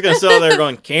 I was going to sit there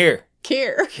going, care.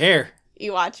 Care.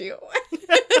 You watch you.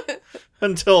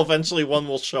 Until eventually one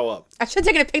will show up. I should have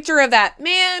taken a picture of that.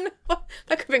 Man, that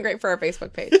could have been great for our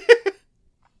Facebook page.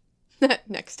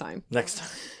 Next time.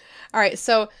 All right,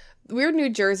 so Weird New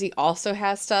Jersey also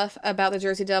has stuff about the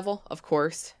Jersey Devil, of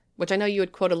course, which I know you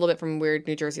had quoted a little bit from Weird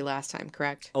New Jersey last time,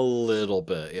 correct? A little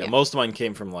bit, yeah. Most of mine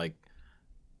came from, like,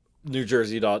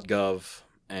 newjersey.gov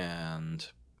and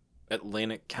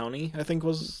Atlantic County, I think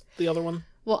was the other one.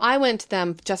 Well, I went to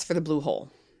them just for the blue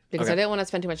hole because Okay. I didn't want to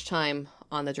spend too much time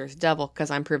on the Jersey Devil because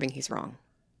I'm proving he's wrong.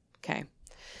 Okay.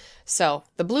 So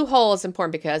the blue hole is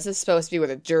important because it's supposed to be where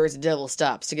the Jersey Devil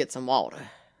stops to get some water,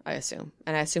 I assume.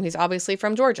 And I assume he's obviously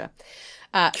from Georgia.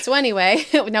 So anyway,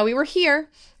 now we were here.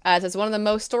 As it's one of the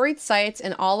most storied sites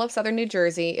in all of southern New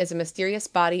Jersey is a mysterious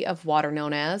body of water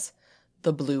known as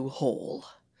the Blue Hole.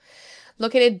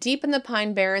 Located deep in the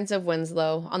Pine Barrens of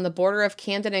Winslow, on the border of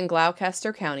Camden and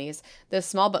Gloucester counties, this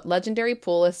small but legendary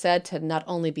pool is said to not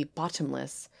only be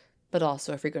bottomless, but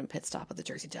also a frequent pit stop of the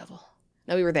Jersey Devil.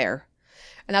 Now, we were there.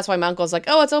 And that's why my uncle's like,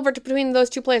 oh, it's over between those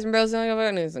two places. And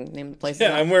he's like, name the places.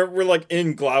 Yeah, and we're like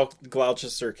in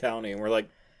Gloucester County, and we're like,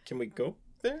 can we go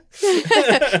there?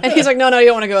 And he's like, no, you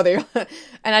don't want to go there.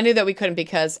 And I knew that we couldn't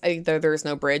because there's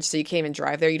no bridge, so you can't even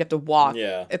drive there. You'd have to walk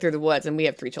through the woods, and we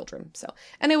have 3 children.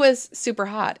 And it was super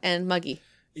hot and muggy.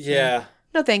 Yeah.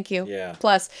 No, thank you. Yeah.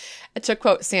 Plus, to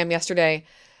quote Sam yesterday,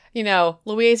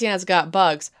 Louisiana's got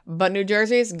bugs, but New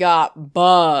Jersey's got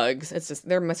bugs. It's just,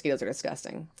 their mosquitoes are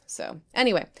disgusting. So,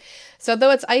 anyway. So,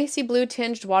 though its icy blue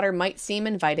tinged water might seem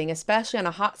inviting, especially on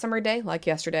a hot summer day like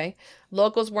yesterday,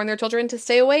 locals warn their children to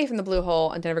stay away from the Blue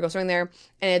Hole and to never go swimming there.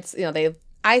 And it's,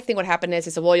 I think what happened is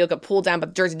they said, well, you'll get pulled down by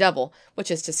the Jersey Devil,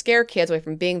 which is to scare kids away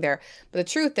from being there. But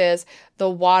the truth is, the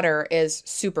water is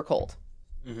super cold.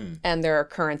 Mm-hmm. And there are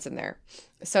currents in there.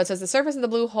 So it says the surface of the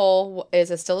Blue Hole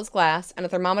is as still as glass, and a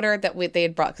thermometer that they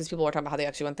had brought, because people were talking about how they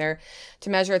actually went there,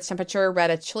 to measure its temperature read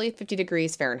a chilly 50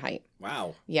 degrees Fahrenheit.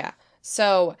 Wow. Yeah.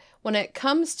 So when it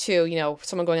comes to,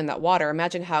 someone going in that water,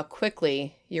 imagine how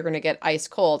quickly you're going to get ice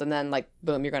cold, and then, like,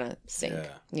 boom, you're going to sink,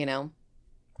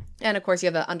 And, of course, you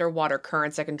have the underwater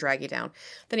currents that can drag you down.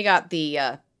 Then you got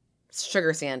the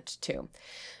sugar sand, too.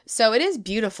 So it is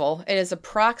beautiful. It is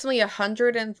approximately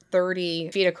 130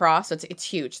 feet across. So it's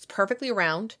huge. It's perfectly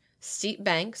round, steep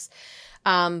banks.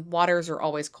 Waters are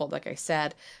always cold, like I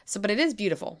said. But it is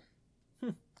beautiful.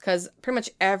 Because pretty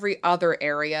much every other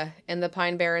area in the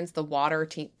Pine Barrens, the water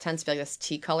tends to be like this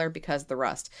tea color because of the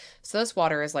rust. So this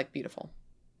water is, like, beautiful.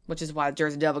 Which is why the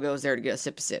Jersey Devil goes there to get a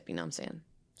sip, you know what I'm saying?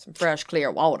 Some fresh,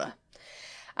 clear water.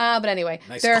 But anyway.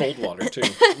 Nice cold water, too.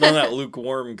 None of that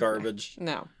lukewarm garbage.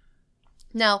 No.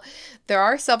 Now, there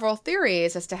are several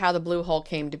theories as to how the Blue Hole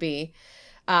came to be.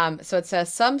 So it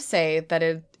says, some say that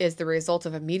it is the result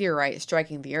of a meteorite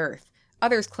striking the Earth.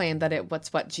 Others claim that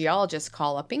it's what geologists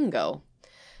call a pingo.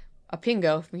 A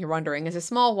pingo, if you're wondering, is a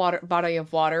small body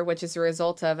of water which is the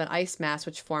result of an ice mass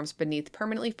which forms beneath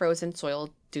permanently frozen soil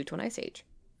due to an ice age.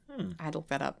 I had to look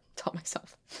that up, taught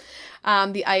myself.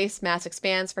 The ice mass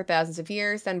expands for thousands of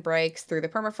years, then breaks through the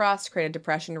permafrost to create a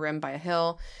depression rimmed by a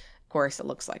hill. Of course, it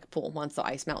looks like a pool once the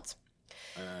ice melts.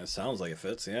 Sounds like it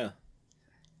fits, yeah.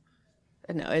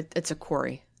 No, it's a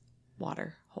quarry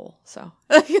water hole. So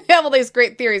you have all these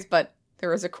great theories, but there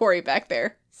was a quarry back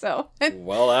there. So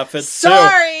well, that fits.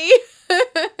 Sorry.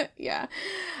 Yeah.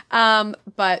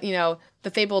 But the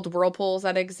fabled whirlpools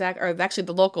that actually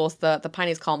the locals, the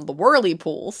Pineys call them the whirly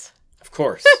pools. Of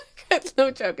course. It's no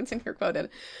joke. It's in here quoted.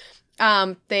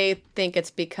 They think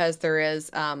it's because there is,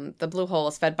 the Blue Hole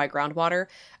is fed by groundwater,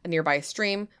 a nearby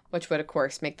stream, which would, of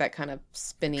course, make that kind of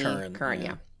spinny current.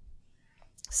 Yeah.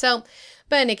 So,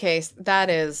 but in any case, that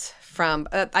is from,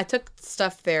 I took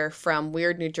stuff there from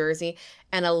Weird New Jersey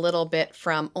and a little bit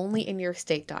from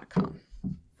onlyinyourstate.com.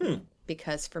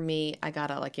 Because for me, I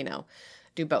gotta,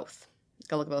 do both.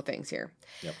 Go look at both things here.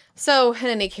 Yep. So, in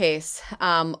any case,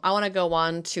 I want to go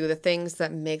on to the things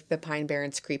that make the Pine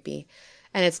Barrens creepy.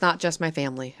 And it's not just my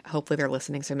family. Hopefully they're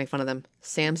listening, so I make fun of them.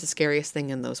 Sam's the scariest thing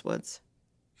in those woods.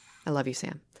 I love you,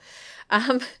 Sam.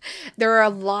 There are a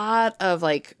lot of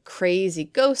crazy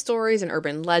ghost stories and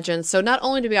urban legends. So not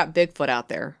only do we got Bigfoot out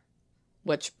there,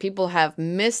 which people have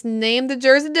misnamed the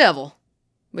Jersey Devil,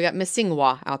 we got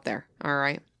Missingwa out there. All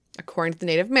right. According to the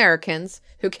Native Americans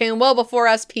who came well before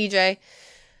us, PJ.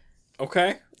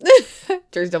 Okay.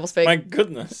 Jersey Devil's fake. My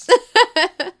goodness.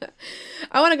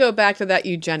 I want to go back to that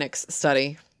eugenics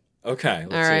study. Okay.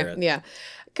 Let's All right. hear it. Yeah.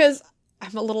 Because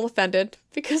I'm a little offended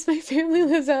because my family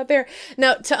lives out there.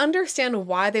 Now, to understand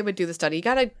why they would do the study, you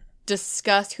got to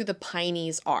discuss who the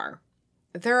Pineys are.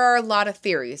 There are a lot of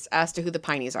theories as to who the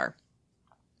Pineys are.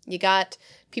 You got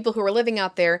people who are living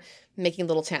out there making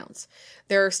little towns.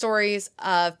 There are stories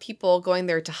of people going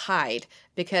there to hide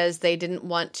because they didn't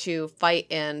want to fight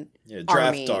in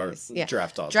armies.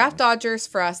 Draft dodgers. Draft dodgers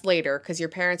for us later because your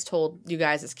parents told you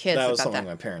guys as kids that was about something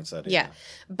that. my parents said. Yeah.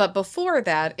 But before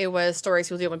that, it was stories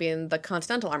people didn't want to be in the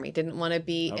Continental Army, didn't want to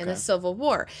be in the Civil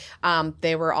War.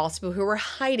 They were also people who were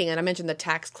hiding. And I mentioned the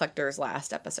tax collectors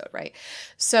last episode, right?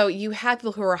 So you had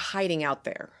people who were hiding out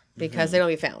there because they don't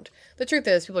be found. The truth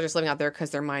is people are just living out there because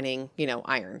they're mining,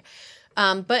 iron.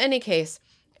 But in any case,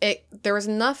 there was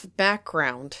enough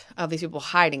background of these people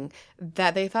hiding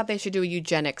that they thought they should do a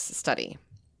eugenics study.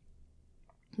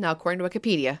 Now, according to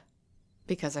Wikipedia,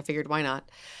 because I figured why not,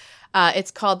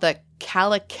 it's called the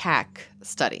Kalakak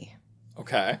study.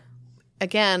 Okay.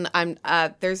 Again,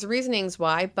 there's reasonings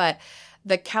why, but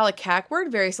the Kalakak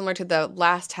word very similar to the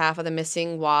last half of the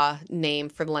Missingwa name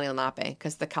for the Lenape,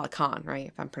 because the Calacan, right?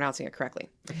 If I'm pronouncing it correctly.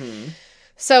 Mm-hmm.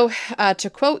 So, to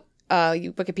quote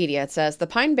Wikipedia, it says, the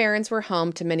Pine Barrens were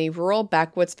home to many rural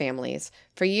backwoods families.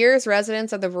 For years,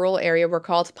 residents of the rural area were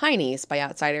called Pineys by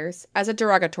outsiders as a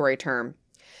derogatory term.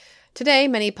 Today,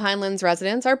 many Pinelands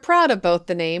residents are proud of both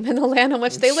the name and the land on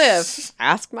which they live.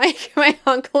 Ask my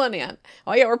uncle and aunt.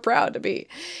 Oh yeah, we're proud to be.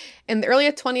 In the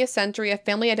early 20th century, a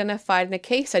family identified in a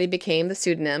case study became the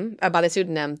pseudonym,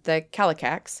 the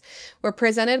Kalakaks, were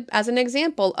presented as an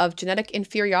example of genetic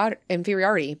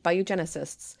inferiority by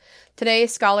eugenicists. Today,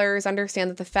 scholars understand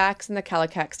that the facts in the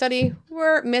Kalakak study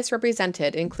were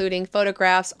misrepresented, including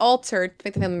photographs altered to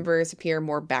make the family members appear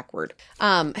more backward.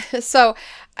 You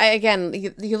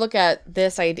look at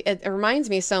this idea, it reminds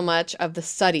me so much of the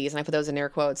studies, and I put those in air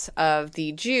quotes, of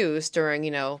the Jews during,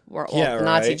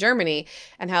 Nazi Germany,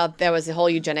 and how there was the whole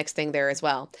eugenics thing there as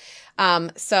well.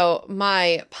 So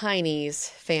my Pineys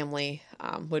family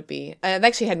would be. I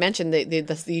actually had mentioned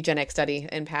the eugenics study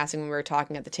in passing when we were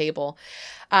talking at the table.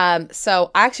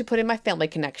 So I actually put in my family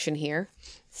connection here.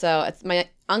 So it's my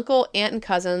uncle, aunt, and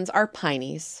cousins are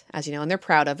Pineys, as you know, and they're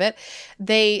proud of it.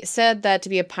 They said that to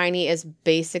be a Piney is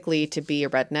basically to be a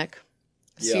redneck.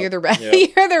 So you're the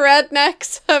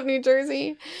rednecks of New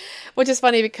Jersey, which is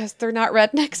funny because they're not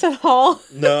rednecks at all.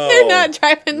 No, they're not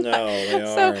driving. No, they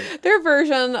aren't. Their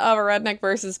version of a redneck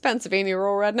versus Pennsylvania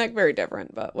rural redneck, very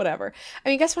different, but whatever. I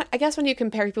mean, I guess when you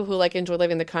compare people who enjoy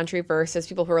living in the country versus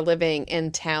people who are living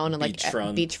in town and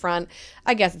beachfront,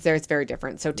 I guess it's very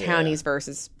different. So townies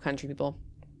versus country people.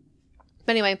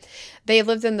 But anyway, they've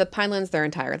lived in the Pinelands their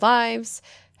entire lives.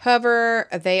 However,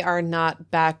 they are not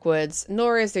backwoods,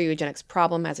 nor is their eugenics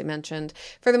problem, as I mentioned.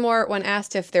 Furthermore, when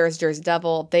asked if there is Jersey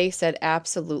Devil, they said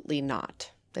absolutely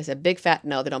not. They said big fat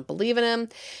no, they don't believe in him.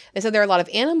 They said there are a lot of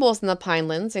animals in the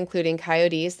Pinelands, including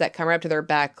coyotes that come right up to their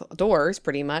back doors,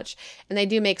 pretty much, and they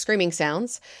do make screaming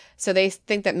sounds. So they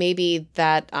think that maybe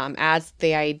that adds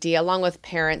the idea, along with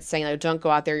parents saying, don't go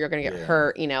out there, you're going to get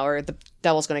hurt, or the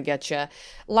devil's going to get you. A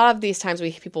lot of these times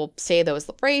people say those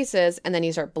phrases, and then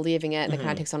you start believing it, and it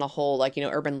kind of takes on a whole,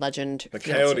 urban legend. The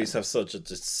coyotes have such a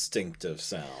distinctive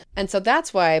sound. And so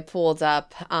that's why I pulled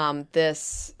up I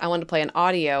wanted to play an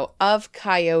audio of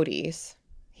coyotes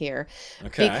here.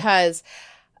 Okay. Because,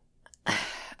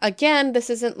 again,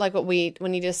 this isn't like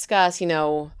when you discuss,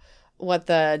 what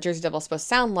the Jersey Devil is supposed to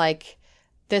sound like,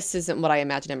 this isn't what I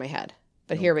imagine in my head.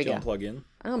 But here we go. Plug in?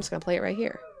 I'm just going to play it right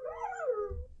here.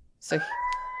 So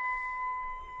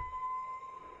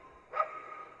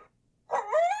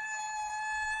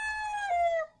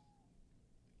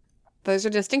there's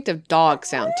a distinctive dog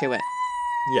sound to it.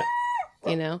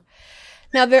 Yeah.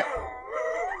 Now there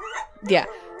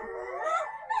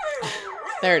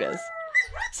it is.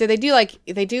 So they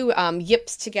do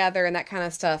yips together and that kind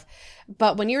of stuff.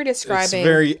 But when you're describing, it's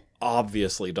very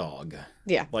obviously dog.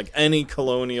 Yeah. Like any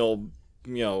colonial,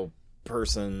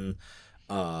 person.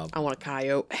 I want a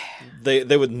coyote.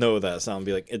 They would know that sound and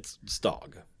be like, it's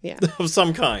dog. Yeah. Of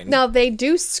some kind. Now, they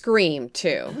do scream,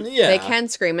 too. Yeah. They can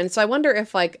scream. And so I wonder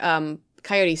if,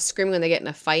 coyotes screaming when they get in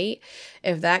a fight,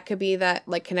 if that could be that,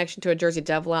 connection to a Jersey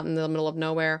Devil out in the middle of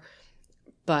nowhere.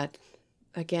 But,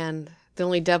 again, the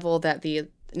only devil that the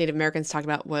Native Americans talked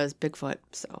about was Bigfoot.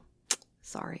 So,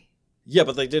 sorry. Yeah,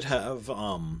 but they did have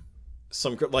some...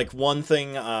 one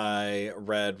thing I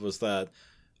read was that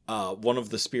one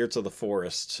of the spirits of the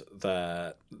forest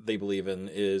that they believe in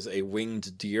is a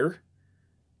winged deer.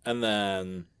 And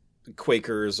then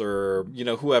Quakers or,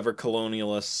 whoever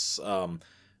colonialists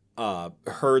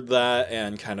heard that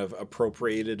and kind of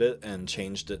appropriated it and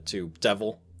changed it to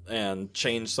devil and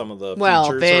changed some of the features around.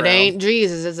 Well, if it ain't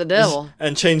Jesus, it's a devil.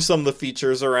 And changed some of the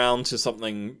features around to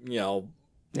something,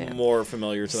 more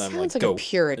familiar to them. Sounds like goat a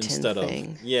Puritan instead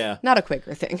thing. Yeah. Not a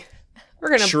Quaker thing. We're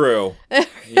gonna... True.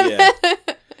 Yeah.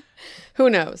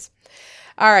 Who knows?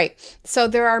 All right. So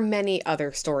there are many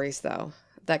other stories, though,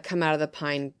 that come out of the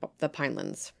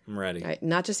Pinelands. I'm ready. Right?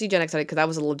 Not just eugenics, because that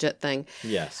was a legit thing.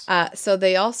 Yes. So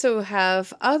they also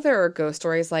have other ghost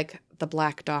stories like the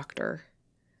Black Doctor,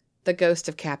 the ghost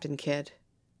of Captain Kidd,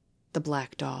 the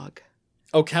Black Dog.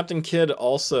 Oh, Captain Kidd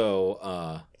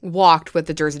also walked with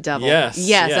the Jersey Devil. Yes.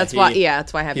 Yes, yeah, that's why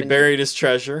I have. He buried his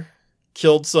treasure,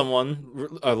 killed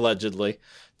someone allegedly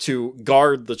to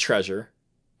guard the treasure.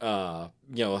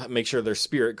 Make sure their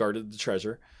spirit guarded the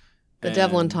treasure. The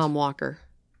Devil and Tom Walker.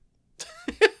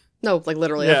 No,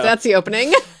 literally. Yeah. That's the opening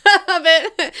of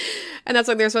it. And that's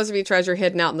there's supposed to be treasure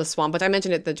hidden out in the swamp. But I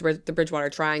mentioned it, the Bridgewater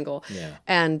Triangle. Yeah.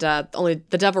 And only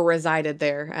the devil resided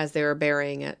there as they were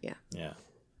burying it. Yeah. Yeah.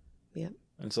 Yep.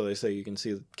 And so they say you can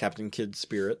see Captain Kidd's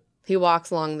spirit. He walks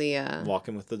along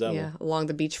walking with the devil. Yeah, along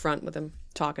the beachfront with him,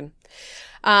 talking.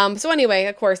 So anyway,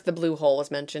 of course, the blue hole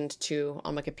was mentioned too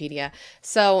on Wikipedia.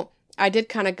 So I did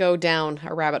kind of go down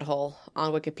a rabbit hole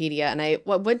on Wikipedia, and I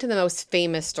went to the most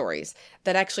famous stories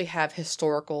that actually have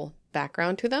historical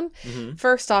background to them. Mm-hmm.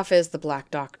 First off is the Black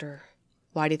Doctor.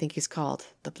 Why do you think he's called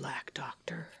the Black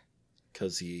Doctor?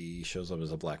 Because he shows up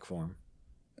as a black form.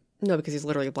 No, because he's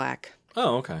literally black.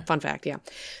 Oh, okay. Fun fact, yeah.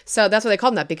 So that's why they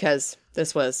called him that, because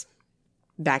this was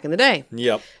back in the day.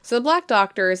 Yep. So the Black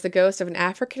Doctor is the ghost of an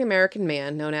African-American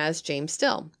man known as James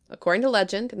Still. According to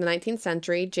legend, in the 19th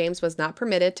century, James was not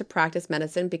permitted to practice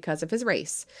medicine because of his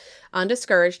race.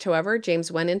 Undiscouraged, however, James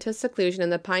went into seclusion in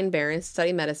the Pine Barrens to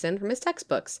study medicine from his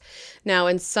textbooks. Now,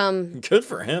 in some... Good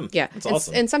for him. Yeah. That's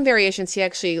awesome. In some variations, he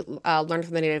actually learned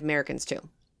from the Native Americans, too.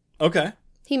 Okay.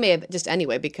 He may have just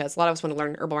anyway, because a lot of us want to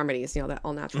learn herbal remedies, that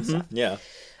all natural stuff. Yeah.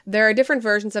 There are different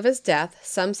versions of his death.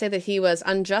 Some say that he was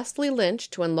unjustly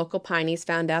lynched when local Pineys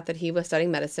found out that he was studying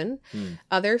medicine.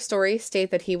 Other stories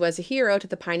state that he was a hero to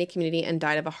the Piney community and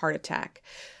died of a heart attack.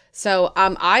 So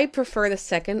I prefer the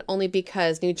second, only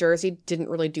because New Jersey didn't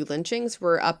really do lynchings.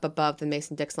 We're up above the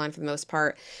Mason-Dix line for the most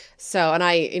part. So,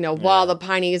 and while the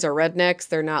Pineys are rednecks,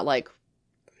 they're not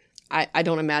I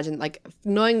don't imagine,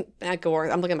 knowing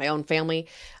I'm looking at my own family,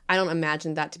 I don't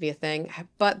imagine that to be a thing.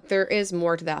 But there is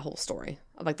more to that whole story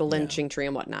of the lynching tree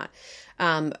and whatnot.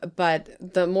 But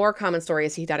the more common story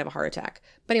is he died of a heart attack.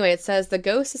 But anyway, it says the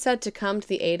ghost is said to come to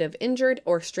the aid of injured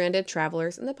or stranded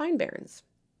travelers in the Pine Barrens.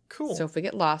 Cool. So if we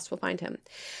get lost, we'll find him.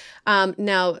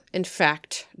 Now, in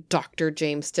fact, Dr.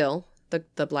 James Still,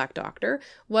 the Black Doctor,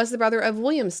 was the brother of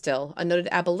William Still, a noted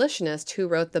abolitionist who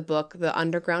wrote the book The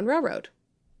Underground Railroad.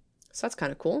 So that's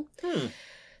kind of cool.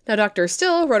 Now, Dr.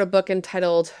 Still wrote a book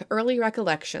entitled Early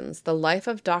Recollections, The Life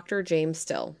of Dr. James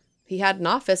Still. He had an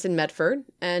office in Medford,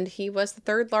 and he was the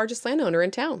third largest landowner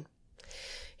in town.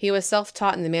 He was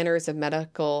self-taught in the manners of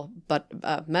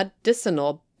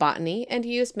medicinal botany, and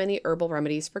he used many herbal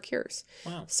remedies for cures.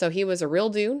 Wow. So he was a real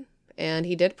dude, and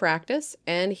he did practice,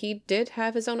 and he did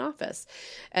have his own office.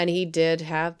 And he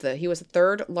was the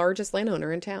third largest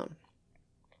landowner in town.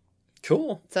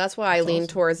 Cool. So that's why I lean awesome.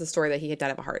 Towards the story that he had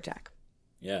died of a heart attack.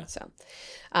 Yeah. So,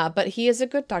 but he is a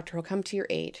good doctor. He'll come to your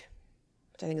aid,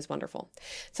 which I think is wonderful.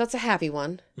 So it's a happy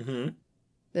one. Mm-hmm.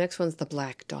 The next one's the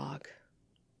Black Dog.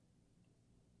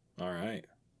 All right.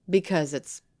 Because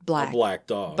it's black. A black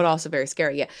dog. But also very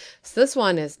scary. Yeah. So this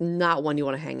one is not one you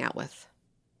want to hang out with.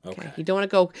 Okay. You don't want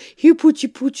to go, here,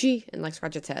 poochie, poochie, and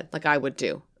scratch its head like I would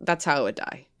do. That's how it would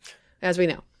die, as we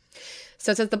know.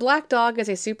 So it says the Black Dog is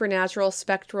a supernatural,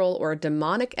 spectral, or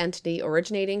demonic entity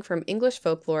originating from English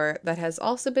folklore that has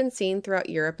also been seen throughout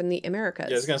Europe and the Americas.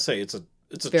 Yeah, I was gonna say it's a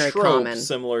very trope common.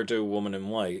 similar to Woman in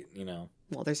White,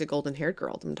 Well, there's a golden-haired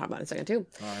girl I'm going to talk about in a second, too.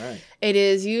 All right. It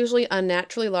is usually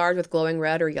unnaturally large with glowing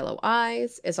red or yellow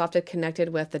eyes. It's often connected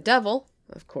with the devil,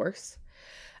 of course.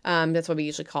 That's why we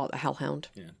usually call it a hellhound.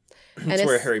 Yeah. And That's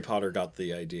where Harry Potter got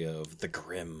the idea of the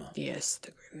Grim. Yes,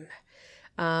 the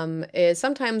Grim. Is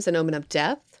sometimes an omen of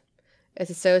death. It's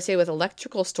associated with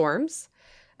electrical storms.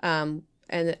 And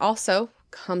it also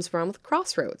comes around with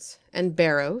crossroads and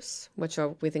barrows, which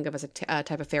we think of as a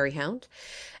type of fairy hound,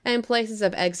 and places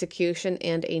of execution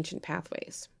and ancient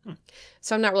pathways.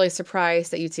 So I'm not really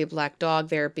surprised that you'd see a black dog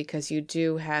there because you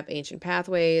do have ancient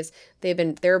pathways.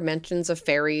 There are mentions of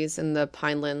fairies in the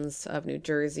Pinelands of New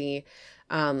Jersey.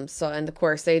 And of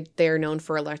course they're known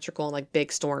for electrical and like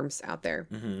big storms out there.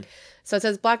 Mm-hmm. So it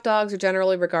says black dogs are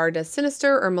generally regarded as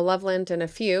sinister or malevolent, and a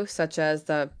few, such as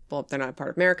they're not part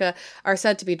of America, are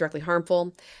said to be directly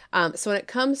harmful. So when it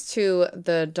comes to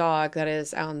the dog that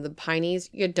is out in the Pineys,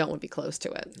 you don't want to be close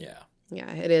to it. Yeah.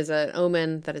 Yeah, it is an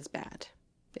omen that is bad.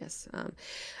 Yes.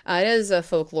 It is a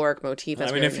folkloric motif.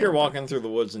 I mean, if you're walking through the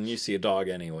woods and you see a dog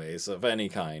anyways, of any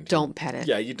kind. Don't pet it.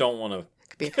 Yeah, you don't want to.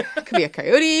 It could be a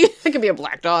coyote. It could be a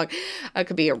black dog. It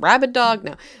could be a rabid dog.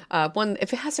 No.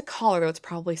 If it has a collar, though, it's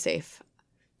probably safe.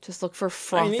 Just look for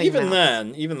frothing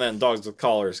mouths. Even then, dogs with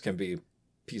collars can be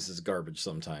pieces of garbage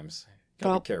sometimes.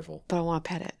 Gotta be careful. But I want to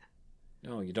pet it.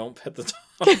 No, you don't pet the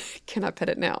dog. Can I pet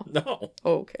it now? No.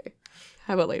 Okay.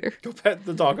 How about later? Go pet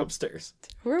the dog upstairs.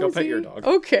 Go pet your dog.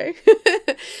 Okay.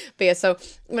 But yeah, so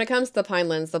when it comes to the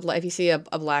Pinelands, if you see a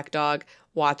black dog,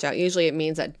 watch out. Usually it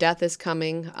means that death is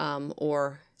coming,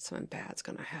 or something bad's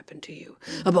going to happen to you.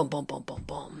 A boom, boom, boom, boom,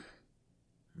 boom.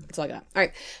 That's all I got. All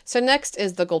right. So next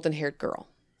is the golden-haired girl.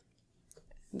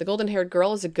 The golden-haired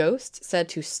girl is a ghost said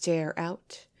to stare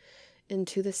out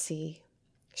into the sea.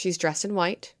 She's dressed in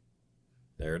white.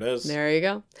 There it is. There you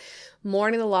go.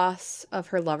 Mourning the loss of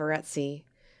her lover at sea.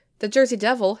 The Jersey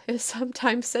Devil is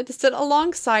sometimes said to sit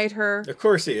alongside her. Of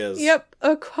course he is. Yep,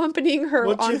 accompanying her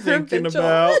what on you her thinking vigil.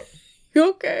 about?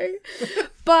 Okay.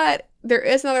 But there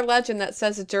is another legend that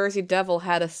says the Jersey Devil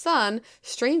had a son,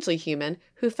 strangely human,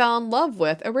 who fell in love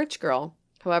with a rich girl.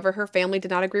 However, her family did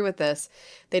not agree with this.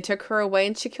 They took her away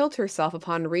and she killed herself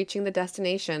upon reaching the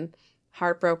destination.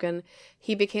 Heartbroken,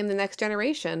 he became the next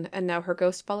generation, and now her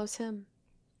ghost follows him.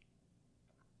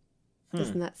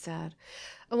 Isn't that sad?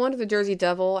 I wonder if the Jersey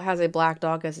Devil has a black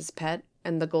dog as his pet,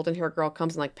 and the golden-haired girl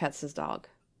comes and like pets his dog.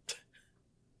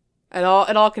 It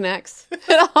all connects.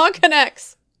 It all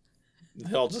connects.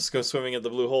 They all just go swimming at the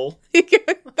blue hole.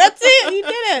 That's it. He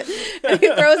did it. And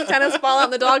he throws a tennis ball out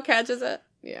and the dog catches it.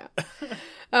 Yeah.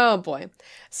 Oh, boy.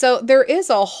 So there is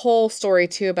a whole story,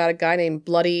 too, about a guy named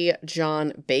Bloody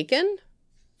John Bacon.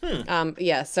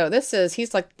 Yeah, so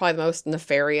he's like probably the most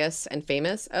nefarious and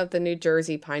famous of the New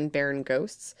Jersey Pine Barren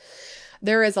ghosts.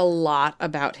 There is a lot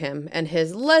about him and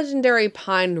his legendary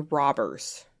pine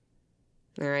robbers.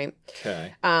 All right.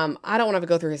 Okay. I don't want to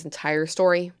go through his entire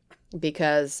story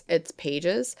because it's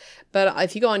pages, but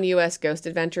if you go on U.S. Ghost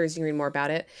Adventures, you can read more about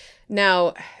it.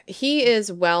 Now, he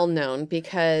is well known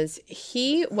because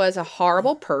he was a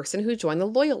horrible person who joined the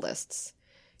Loyalists.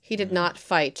 He did not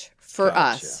fight for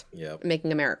us,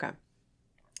 making America.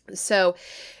 So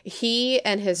he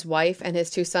and his wife and his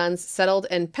two sons settled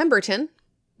in Pemberton,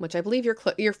 which I believe you're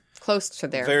close to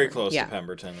there. Very close to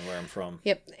Pemberton, where I'm from.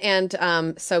 Yep.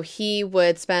 And so he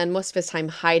would spend most of his time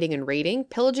hiding and raiding,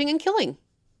 pillaging and killing.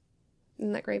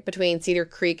 Isn't that great? Between Cedar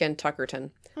Creek and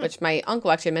Tuckerton, which my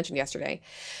uncle actually mentioned yesterday.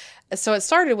 So it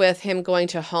started with him going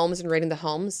to homes and raiding the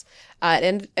homes.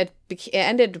 And it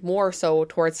ended more so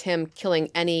towards him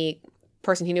killing any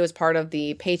person he knew was part of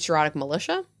the patriotic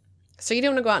militia. So you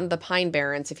didn't want to go out into the Pine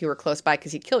Barrens if you were close by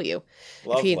because he'd kill you.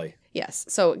 Lovely. Yes.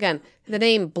 So again, the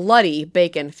name Bloody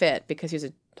Bacon fit because he was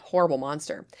a horrible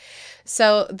monster.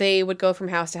 So they would go from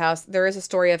house to house. There is a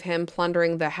story of him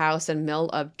plundering the house and mill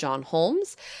of John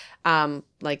Holmes.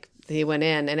 He went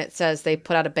in and it says they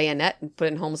put out a bayonet and put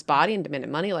it in Holmes' body and demanded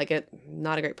money.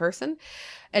 Not a great person.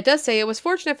 It does say it was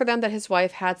fortunate for them that his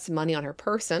wife had some money on her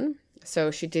person. So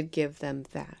she did give them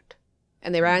that.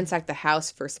 And they ransacked the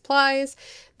house for supplies.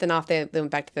 Then they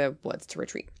went back to the woods to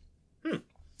retreat.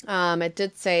 It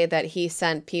did say that he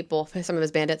sent some of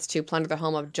his bandits, to plunder the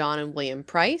home of John and William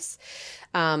Price,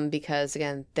 because,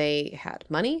 again, they had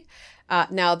money.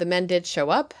 Now, the men did show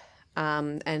up,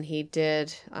 and he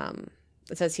did,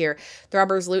 it says here, the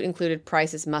robbers' loot included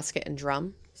Price's musket and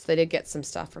drum, so they did get some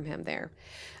stuff from him there.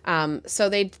 So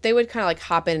they would kind of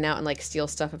hop in and out and steal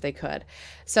stuff if they could.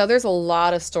 So there's a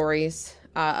lot of stories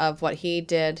of what he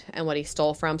did and what he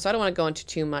stole from. So I don't want to go into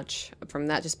too much from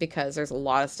that just because there's a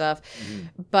lot of stuff.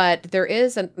 Mm-hmm. But there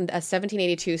is a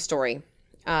 1782 story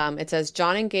It says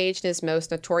John engaged in his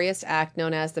most notorious act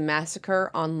known as the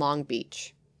Massacre on Long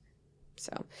Beach.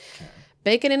 So,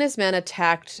 Bacon and his men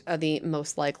attacked the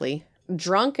most likely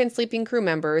drunk and sleeping crew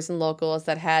members and locals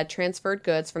that had transferred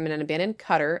goods from an abandoned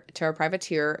cutter to a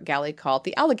privateer galley called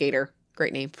the Alligator.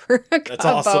 Great name for a That's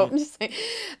awesome. boat.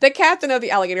 The captain of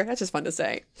the Alligator, that's just fun to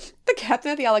say. The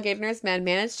captain of the Alligator and his men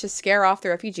managed to scare off the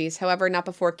refugees, however, not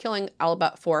before killing all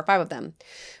but 4 or 5 of them.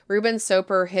 Reuben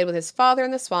Soper hid with his father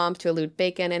in the swamp to elude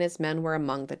Bacon, and his men were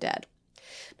among the dead.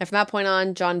 Now, from that point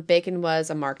on, John Bacon was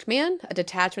a marked man. A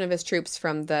detachment of his troops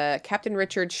from the Captain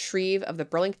Richard Shreve of the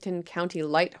Burlington County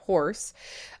Light Horse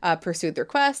pursued their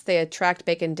quest. They had tracked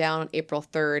Bacon down on April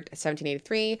 3rd,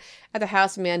 1783, at the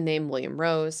house of a man named William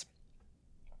Rose.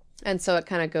 And so it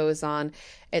kind of goes on.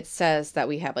 It says that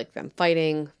we have like them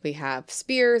fighting. We have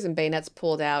spears and bayonets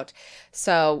pulled out.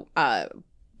 So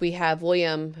we have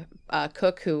William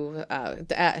Cook who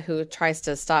tries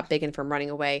to stop Bacon from running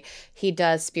away. He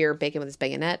does spear Bacon with his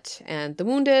bayonet, and the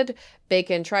wounded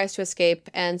Bacon tries to escape,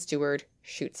 and Stewart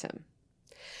shoots him.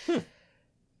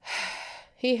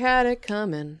 He had it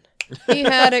coming. He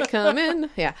had it coming.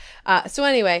 Yeah. So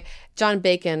anyway, John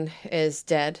Bacon is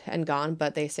dead and gone,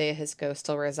 but they say his ghost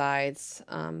still resides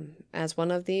as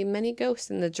one of the many ghosts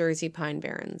in the Jersey Pine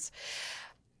Barrens.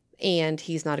 And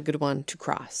he's not a good one to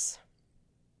cross.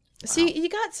 Wow. So you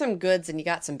got some goods and you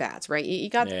got some bads, right? You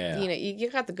got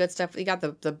you got the good stuff. You got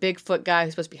the Bigfoot guy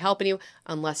who's supposed to be helping you,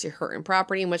 unless you're hurting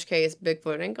property, in which case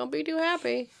Bigfoot ain't gonna be too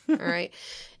happy. All right.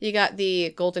 You got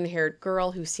the golden-haired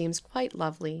girl who seems quite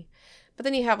lovely. But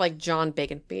then you have like John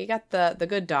Bacon. You got the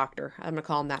good doctor. I'm gonna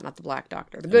call him that, not the black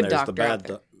doctor. The good doctor.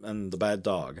 And the bad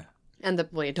dog. And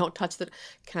you don't touch the.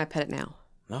 Can I pet it now?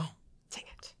 No. Dang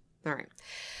it! All right.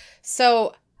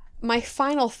 So my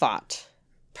final thought,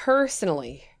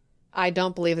 personally, I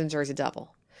don't believe in Jersey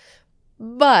Devil,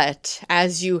 but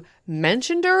as you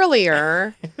mentioned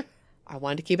earlier, I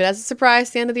wanted to keep it as a surprise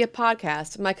at the end of the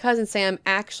podcast. My cousin Sam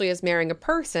actually is marrying a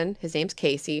person. His name's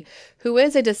Casey, who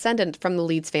is a descendant from the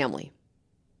Leeds family,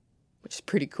 which is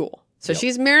pretty cool. So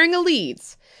she's marrying a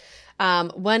Leeds.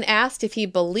 When asked if he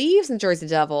believes in Jersey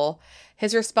Devil,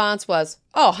 his response was,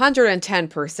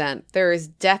 110%. There is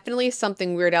definitely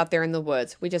something weird out there in the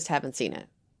woods. We just haven't seen it.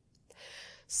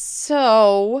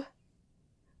 So,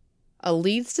 a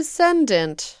Leeds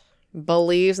descendant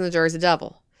believes in the Jersey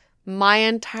Devil. My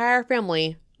entire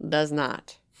family does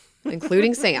not,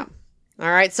 including Sam. All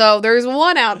right, so there's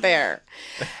one out there.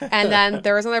 And then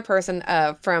there was another person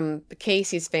from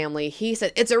Casey's family. He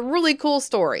said, it's a really cool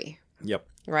story. Yep.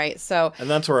 Right, so... And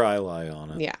that's where I lie on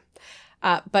it. Yeah.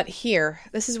 But here,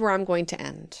 this is where I'm going to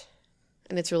end.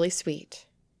 And it's really sweet.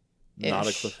 Not a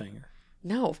cliffhanger.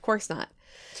 No, of course not.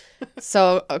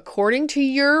 So, according to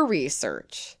your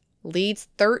research, Leeds'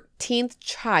 13th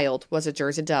child was a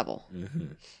Jersey Devil.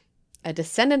 Mm-hmm. A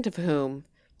descendant of whom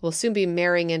will soon be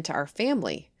marrying into our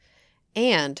family.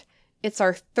 And it's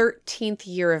our 13th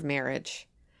year of marriage.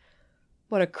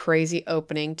 What a crazy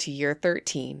opening to year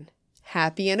 13.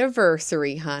 Happy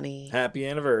anniversary, honey. Happy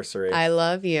anniversary. I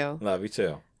love you. Love you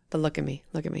too. But look at me.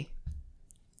 Look at me.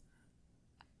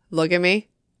 Look at me.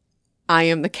 I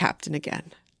am the captain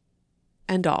again.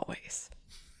 And always.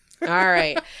 All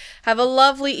right. Have a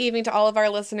lovely evening to all of our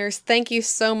listeners. Thank you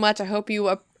so much. I hope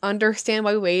you understand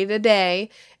why we waited a day.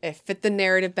 It fit the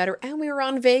narrative better. And we were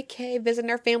on vacay, visiting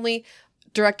our family,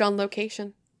 direct on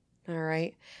location. All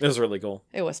right. It was really cool.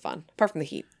 It was fun, apart from the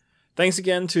heat. Thanks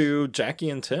again to Jackie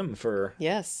and Tim for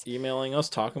emailing us,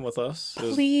 talking with us.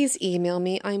 Please email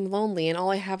me. I'm lonely, and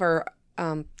all I have are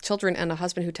children and a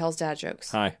husband who tells dad jokes.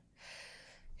 Hi.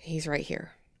 He's right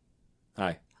here.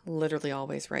 Hi. Literally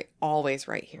always right. Always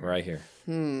right here. Right here.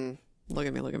 Look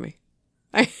at me. Look at me.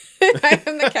 I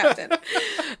am the captain.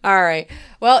 All right.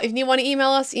 Well, if you want to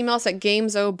email us at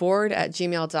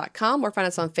gamesoverboard@gmail.com or find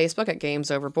us on Facebook at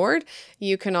Games Overboard.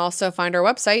 You can also find our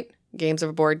website,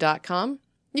 gamesoverboard.com.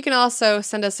 You can also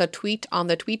send us a tweet on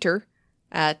the Twitter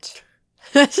at,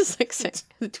 just like saying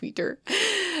the Twitter,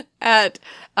 at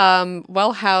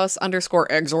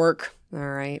wellhouse_exorc. All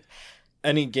right.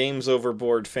 Any Games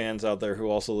Overboard fans out there who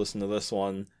also listen to this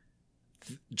one,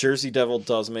 Jersey Devil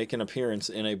does make an appearance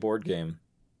in a board game,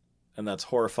 and that's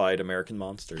Horrified American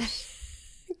Monsters.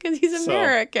 Because he's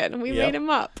American. We made him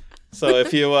up. So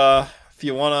if you want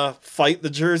to fight the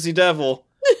Jersey Devil...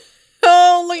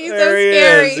 Oh, look, he's so scary.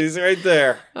 There he is. He's right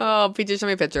there. Oh, PJ, show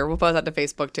me a picture. We'll post that to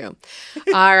Facebook, too.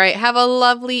 All right. Have a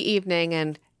lovely evening,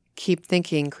 and keep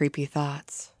thinking creepy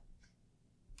thoughts.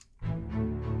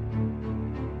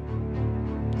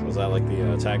 Was that like the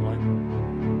tagline?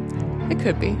 It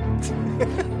could be.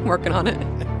 Working on it.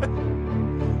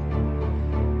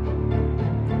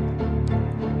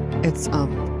 It's,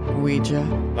 Ouija.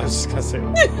 I was just gonna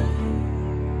say.